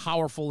very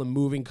powerful and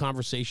moving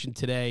conversation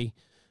today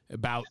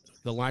about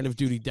the line of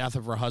duty death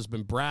of her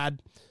husband,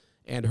 Brad,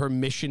 and her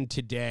mission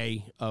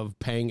today of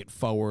paying it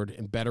forward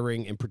and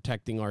bettering and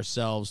protecting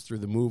ourselves through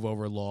the Move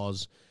Over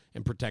laws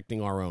and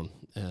protecting our own.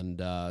 And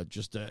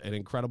just an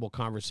incredible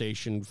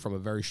conversation from a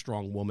very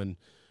strong woman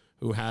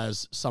who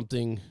has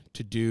something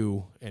to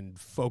do and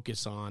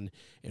focus on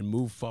and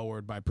move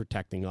forward by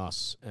protecting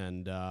us.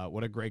 And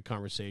what a great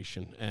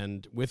conversation.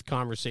 And with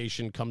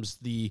conversation comes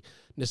the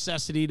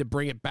necessity to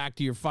bring it back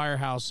to your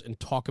firehouse and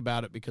talk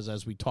about it, because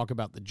as we talk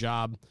about the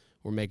job,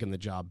 we're making the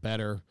job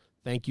better.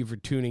 Thank you for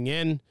tuning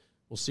in.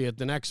 We'll see you at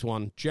the next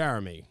one.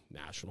 Jeremy,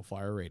 National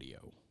Fire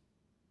Radio.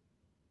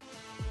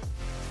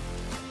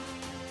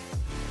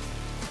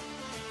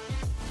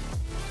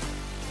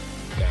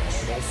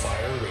 National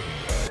Fire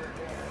Radio.